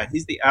everyone there. Yeah,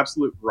 he's the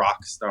absolute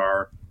rock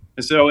star.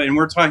 So, and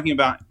we're talking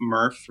about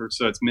MRF,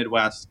 so it's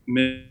Midwest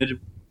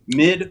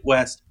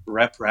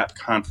Rep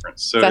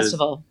Conference. So it is-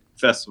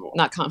 Festival.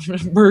 Not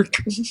confident. Merc.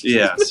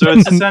 Yeah, so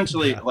it's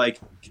essentially like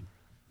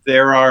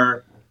there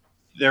are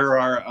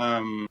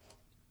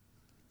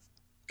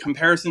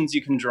comparisons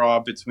you can draw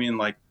between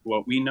like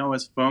what we know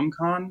as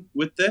FoamCon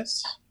with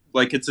this.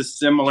 Like it's a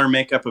similar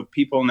makeup of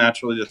people.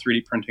 Naturally, the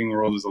 3D printing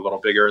world is a little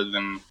bigger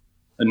than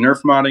the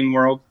Nerf modding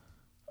world,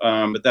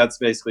 but that's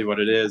basically what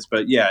it is.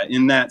 But yeah,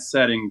 in that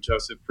setting,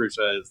 Joseph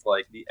Prusa is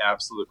like the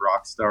absolute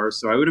rock star.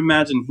 So I would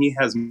imagine he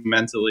has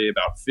mentally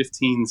about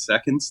 15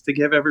 seconds to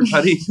give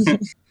everybody.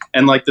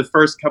 And like the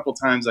first couple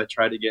times I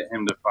tried to get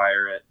him to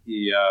fire it,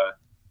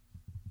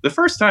 the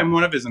first time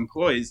one of his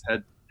employees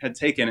had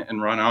taken it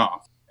and run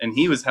off, and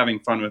he was having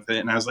fun with it.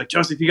 And I was like,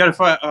 Joseph, you got to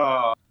fire.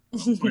 One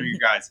of your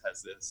guys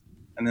has this.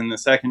 And then the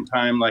second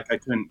time, like I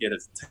couldn't get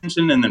his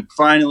attention. And then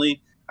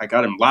finally I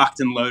got him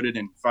locked and loaded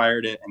and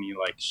fired it. And he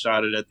like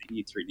shot it at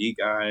the E3D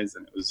guys.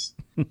 And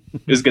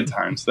it was good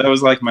times. That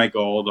was like my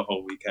goal the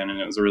whole weekend. And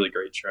it was a really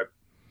great trip.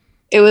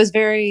 It was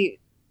very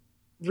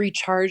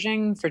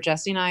recharging for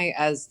Jesse and I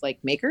as like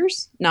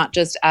makers, not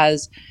just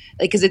as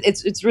like, because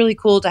it's really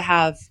cool to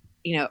have,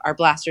 you know, our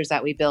blasters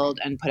that we build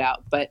and put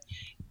out, but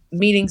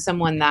meeting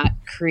someone that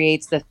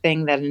creates the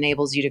thing that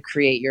enables you to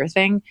create your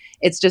thing,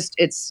 it's just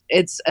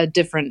it's a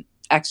different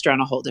extra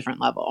on a whole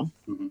different level.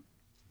 Mm-hmm.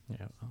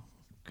 Yeah, well,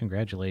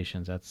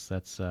 congratulations.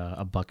 That's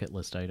a bucket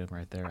list item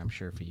right there, I'm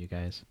sure, for you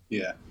guys.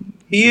 Yeah.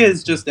 He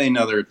is just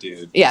another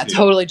dude. Yeah, too.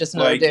 totally just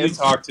another Like dude. you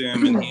talk to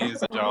him and he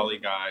is a jolly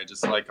guy,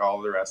 just like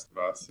all the rest of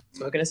us.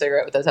 Smoking a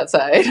cigarette with us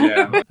outside.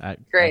 Yeah,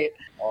 Great.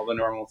 all the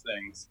normal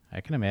things.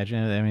 I can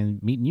imagine. I mean,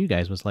 meeting you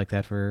guys was like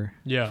that for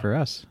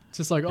us. It's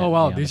just like, Yeah, oh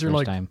wow, the these are first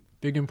like time.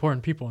 big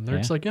important people, and they're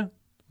Yeah. just like, yeah,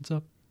 what's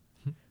up?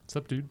 What's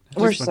up, dude?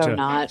 We're Just a bunch so of-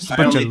 not.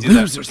 I only do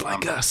that for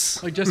like fun.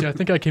 us. Like Jesse, I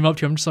think I came up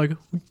to you. I'm just like,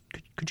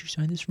 could you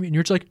sign this for me? And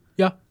you're just like,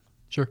 yeah,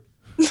 sure.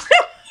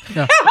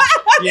 Yeah.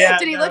 Yeah,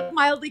 Did he no. look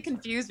mildly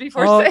confused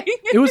before Uh, saying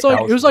It was like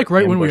That it was like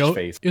right when we ambush it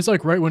face. was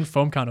like right when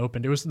FoamCon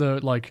opened. It was the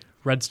like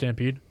Red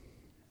Stampede.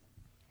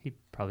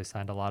 Probably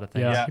signed a lot of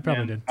things. Yeah, he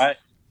probably did.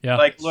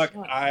 Yeah. Look,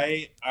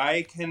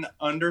 I can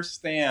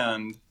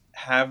understand,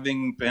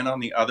 having been on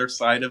the other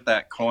side of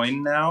that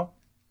coin now,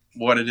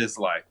 what it is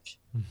like.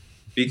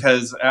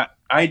 Because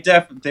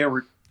there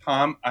were,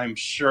 Tom, I'm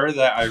sure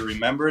that I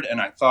remembered,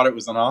 and I thought it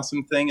was an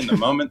awesome thing in the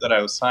moment that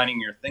I was signing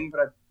your thing,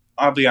 but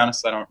I'll be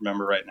honest, I don't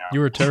remember right now.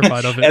 You were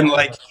terrified of it. And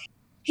like,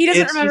 He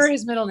doesn't it's remember just-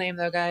 his middle name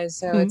though, guys.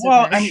 So it's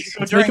well, okay. I mean, so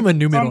Let's make him a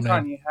new middle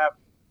FoamCon, name. you have,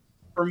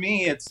 for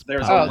me,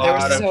 there's Oh, a there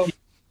was lot of so people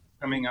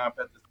coming up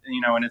at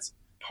and it's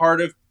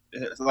part of,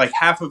 like,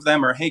 half of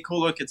them are, hey, cool,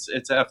 look, it's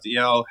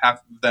FDL. Half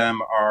of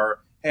them are,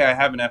 hey, I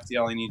have an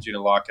FDL, I need you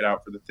to lock it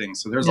out for the thing.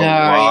 So there's a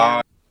lot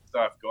of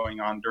stuff going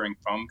on during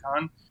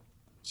FoamCon.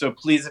 So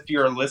please, if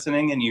you're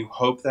listening and you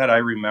hope that I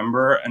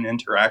remember an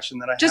interaction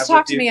that I just have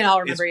talk with to you, me and I'll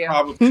it's remember you.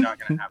 probably not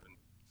going to happen.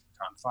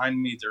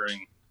 Find me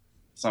during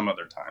some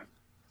other time.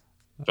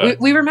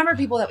 We remember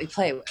people that we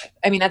play with.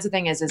 I mean, that's the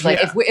thing is like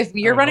Yeah. if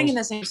you're Oh, running those- in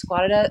the same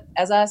squad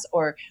as us,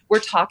 or we're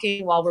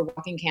talking while we're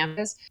walking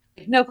campus,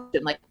 no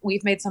question. Like,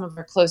 we've made some of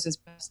our closest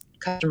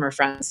customer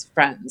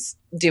friends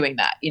doing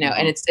that,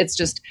 and it's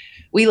just,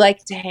 we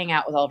like to hang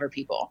out with all of our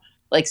people.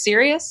 Like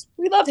Sirius,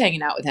 we loved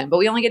hanging out with him, but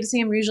we only get to see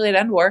him usually at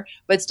End War.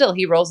 But still,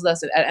 he rolls with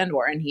us at End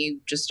War, and he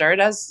just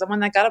started as someone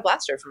that got a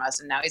blaster from us,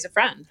 and now he's a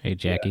friend. Hey,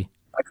 Jackie.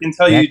 I can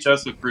tell you,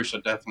 Joseph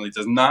Brusha definitely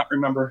does not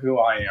remember who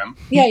I am.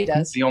 Yeah, he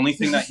does. The only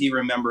thing that he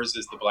remembers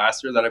is the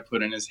blaster that I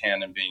put in his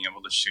hand and being able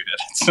to shoot it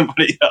at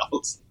somebody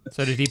else.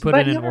 So did he put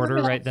But in an you'll order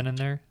remember right then and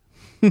there?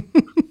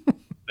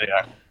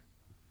 Yeah.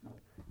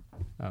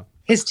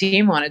 His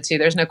team wanted to.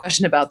 There's no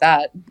question about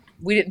that.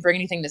 We didn't bring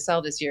anything to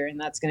sell this year, and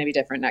that's going to be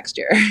different next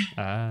year.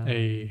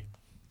 Hey.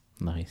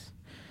 Nice.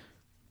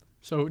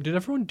 So did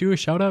everyone do a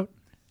shout out?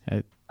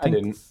 I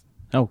didn't.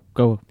 Oh,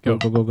 go. You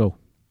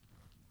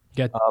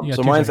got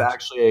So 2 mine's seconds.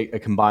 actually a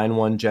combined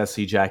one.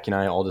 Jesse, Jackie, and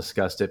I all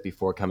discussed it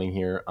before coming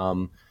here.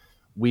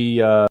 We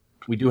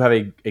do have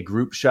a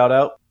group shout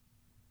out,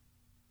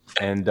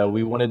 and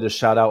we wanted to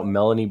shout out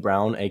Melanie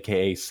Brown,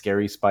 aka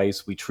Scary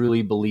Spice. We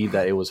truly believe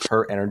that it was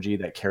her energy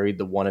that carried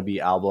the Wannabe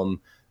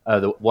album,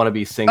 the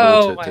Wannabe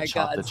single to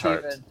top the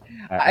charts.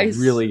 I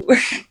really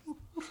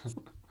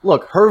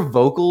look. Her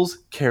vocals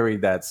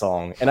carried that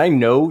song, and I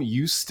know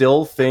you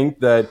still think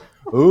that.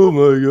 Oh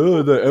my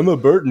God, the Emma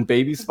Burton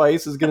Baby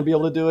Spice is going to be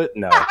able to do it?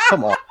 No,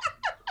 come on.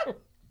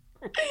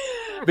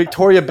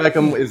 Victoria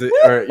Beckham is a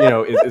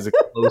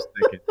close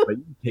second, but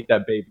you can take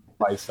that Baby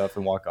Spice stuff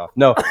and walk off.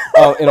 No,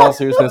 in all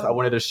seriousness, I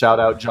wanted to shout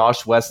out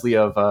Josh Wesley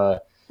of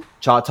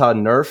Chata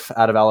Nerf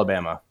out of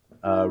Alabama.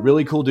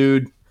 Really cool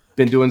dude.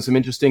 Been doing some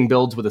interesting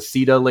builds with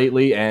Aceta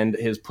lately, and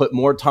has put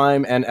more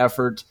time and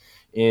effort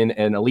in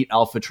an Elite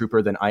Alpha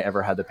Trooper than I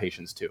ever had the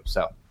patience to.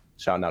 So,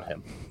 shouting out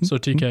him. So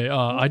TK,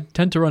 I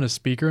tend to run a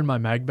speaker in my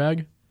mag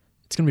bag.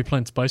 It's gonna be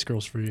playing Spice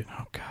Girls for you.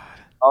 Oh God.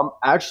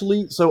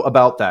 Actually, so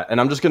about that, and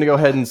I'm just going to go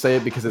ahead and say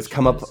it because it's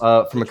come up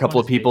from a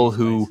couple of people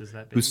who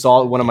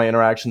saw one of my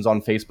interactions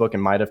on Facebook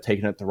and might have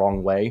taken it the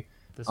wrong way.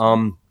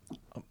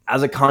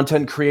 As a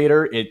content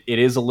creator, it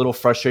is a little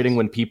frustrating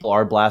when people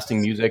are blasting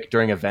music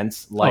during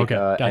events like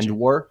Gotcha. End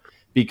War,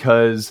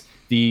 because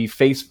the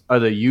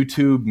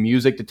YouTube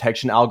music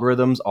detection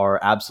algorithms are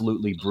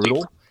absolutely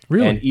brutal.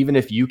 Really? And even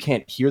if you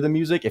can't hear the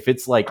music, if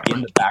it's like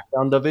in the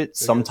background of it,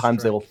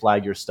 sometimes they will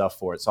flag your stuff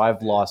for it. So I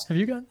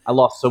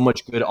lost so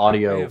much good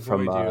audio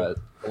from the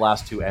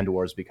last 2 End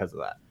Wars because of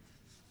that.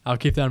 I'll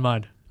keep that in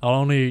mind. I'll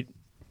only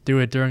do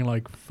it during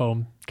like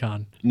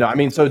FoamCon. No, I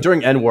mean, so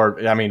during End War,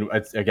 I mean,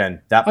 it's,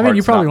 again, that part's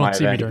you probably not won't my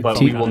see me event, during but TK,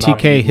 we will not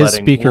TK, be his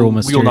letting- speaker will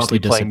we will not be mysteriously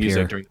playing disappear.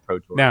 music during the Pro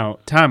Tour. Now,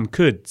 Tom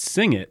could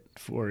sing it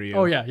for you.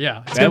 Oh yeah.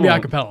 It's That gonna be a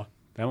won't- cappella.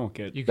 That won't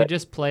get. You could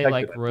just play that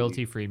like could-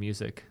 royalty-free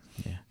music.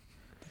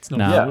 It's no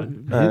No,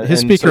 Yeah. his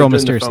And speaker so will during the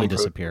mysteriously Foam Pro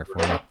disappear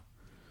for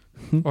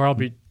you. Or I'll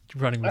be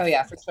running with. Oh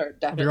yeah, for sure, I'll be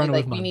definitely. running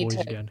Like, with we my need boys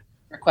to again.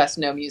 request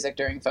no music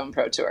during Foam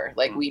Pro Tour.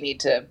 Like, we need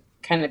to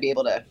kind of be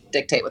able to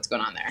dictate what's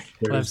going on there. I'll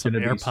have There's some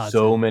going to be AirPods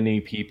so in. many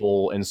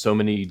people and so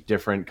many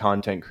different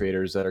content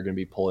creators that are going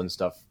to be pulling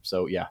stuff.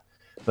 So yeah,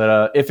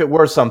 but if it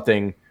were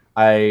something,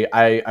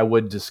 I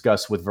would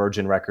discuss with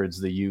Virgin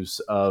Records the use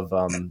of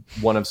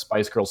one of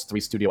Spice Girls' 3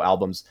 studio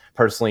albums.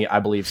 Personally,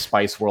 I believe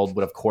Spice World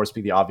would of course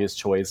be the obvious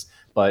choice,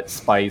 but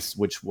Spice,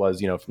 which was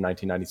from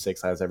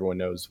 1996, as everyone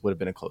knows, would have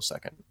been a close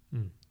second.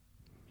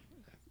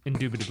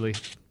 Indubitably.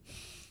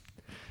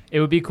 It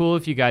would be cool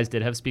if you guys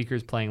did have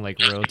speakers playing like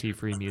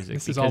royalty-free music.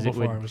 This is all because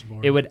before I was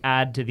born. It would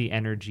add to the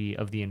energy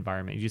of the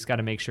environment. You just got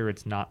to make sure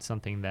it's not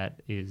something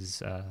that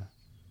is,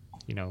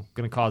 going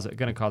to cause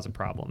a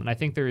problem. And I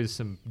think there is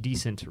some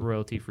decent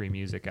royalty-free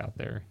music out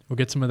there. We'll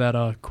get some of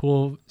that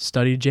cool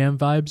study jam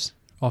vibes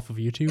off of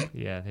YouTube.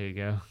 Yeah, there you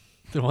go.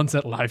 The ones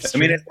that live I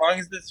stream. mean, as long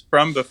as it's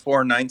from before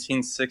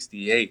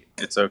 1968,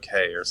 it's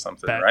okay or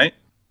something, Bet. right?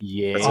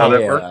 Yeah, That's how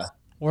that works.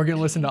 We're gonna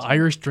listen to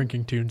Irish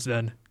drinking tunes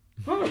then.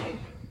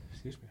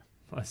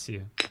 Bless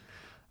you.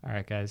 All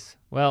right, guys.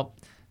 Well,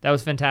 That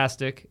was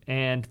fantastic.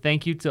 And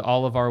thank you to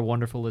all of our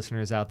wonderful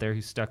listeners out there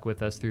who stuck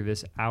with us through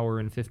this hour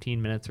and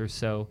 15 minutes or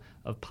so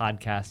of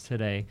podcast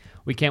today.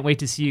 We can't wait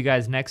to see you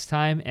guys next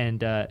time.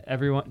 And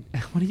everyone,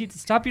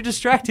 stop you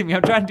distracting me.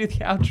 I'm trying to do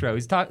the outro.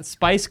 He's talking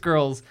Spice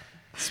Girls,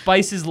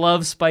 Spice is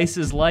love, Spice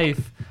is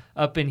life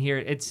up in here.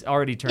 It's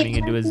already turning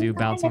into a zoo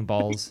bouncing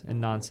balls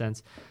and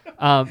nonsense.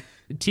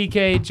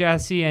 TK,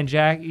 Jesse, and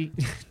Jackie,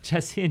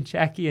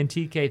 and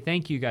TK,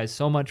 thank you guys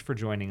so much for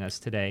joining us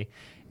today.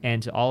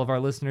 And to all of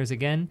our listeners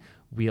again,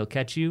 we'll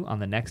catch you on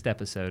the next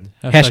episode.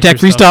 Hashtag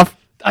free stuff.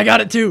 I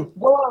got it too.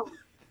 Whoa.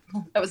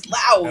 That was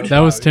loud. That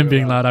was Tim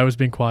being loud. I was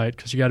being quiet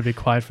because you got to be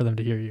quiet for them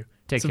to hear you.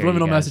 Take care,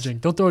 Subliminal you guys. messaging.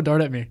 Don't throw a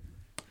dart at me.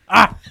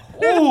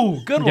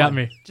 Ooh, good one. You got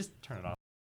me. Just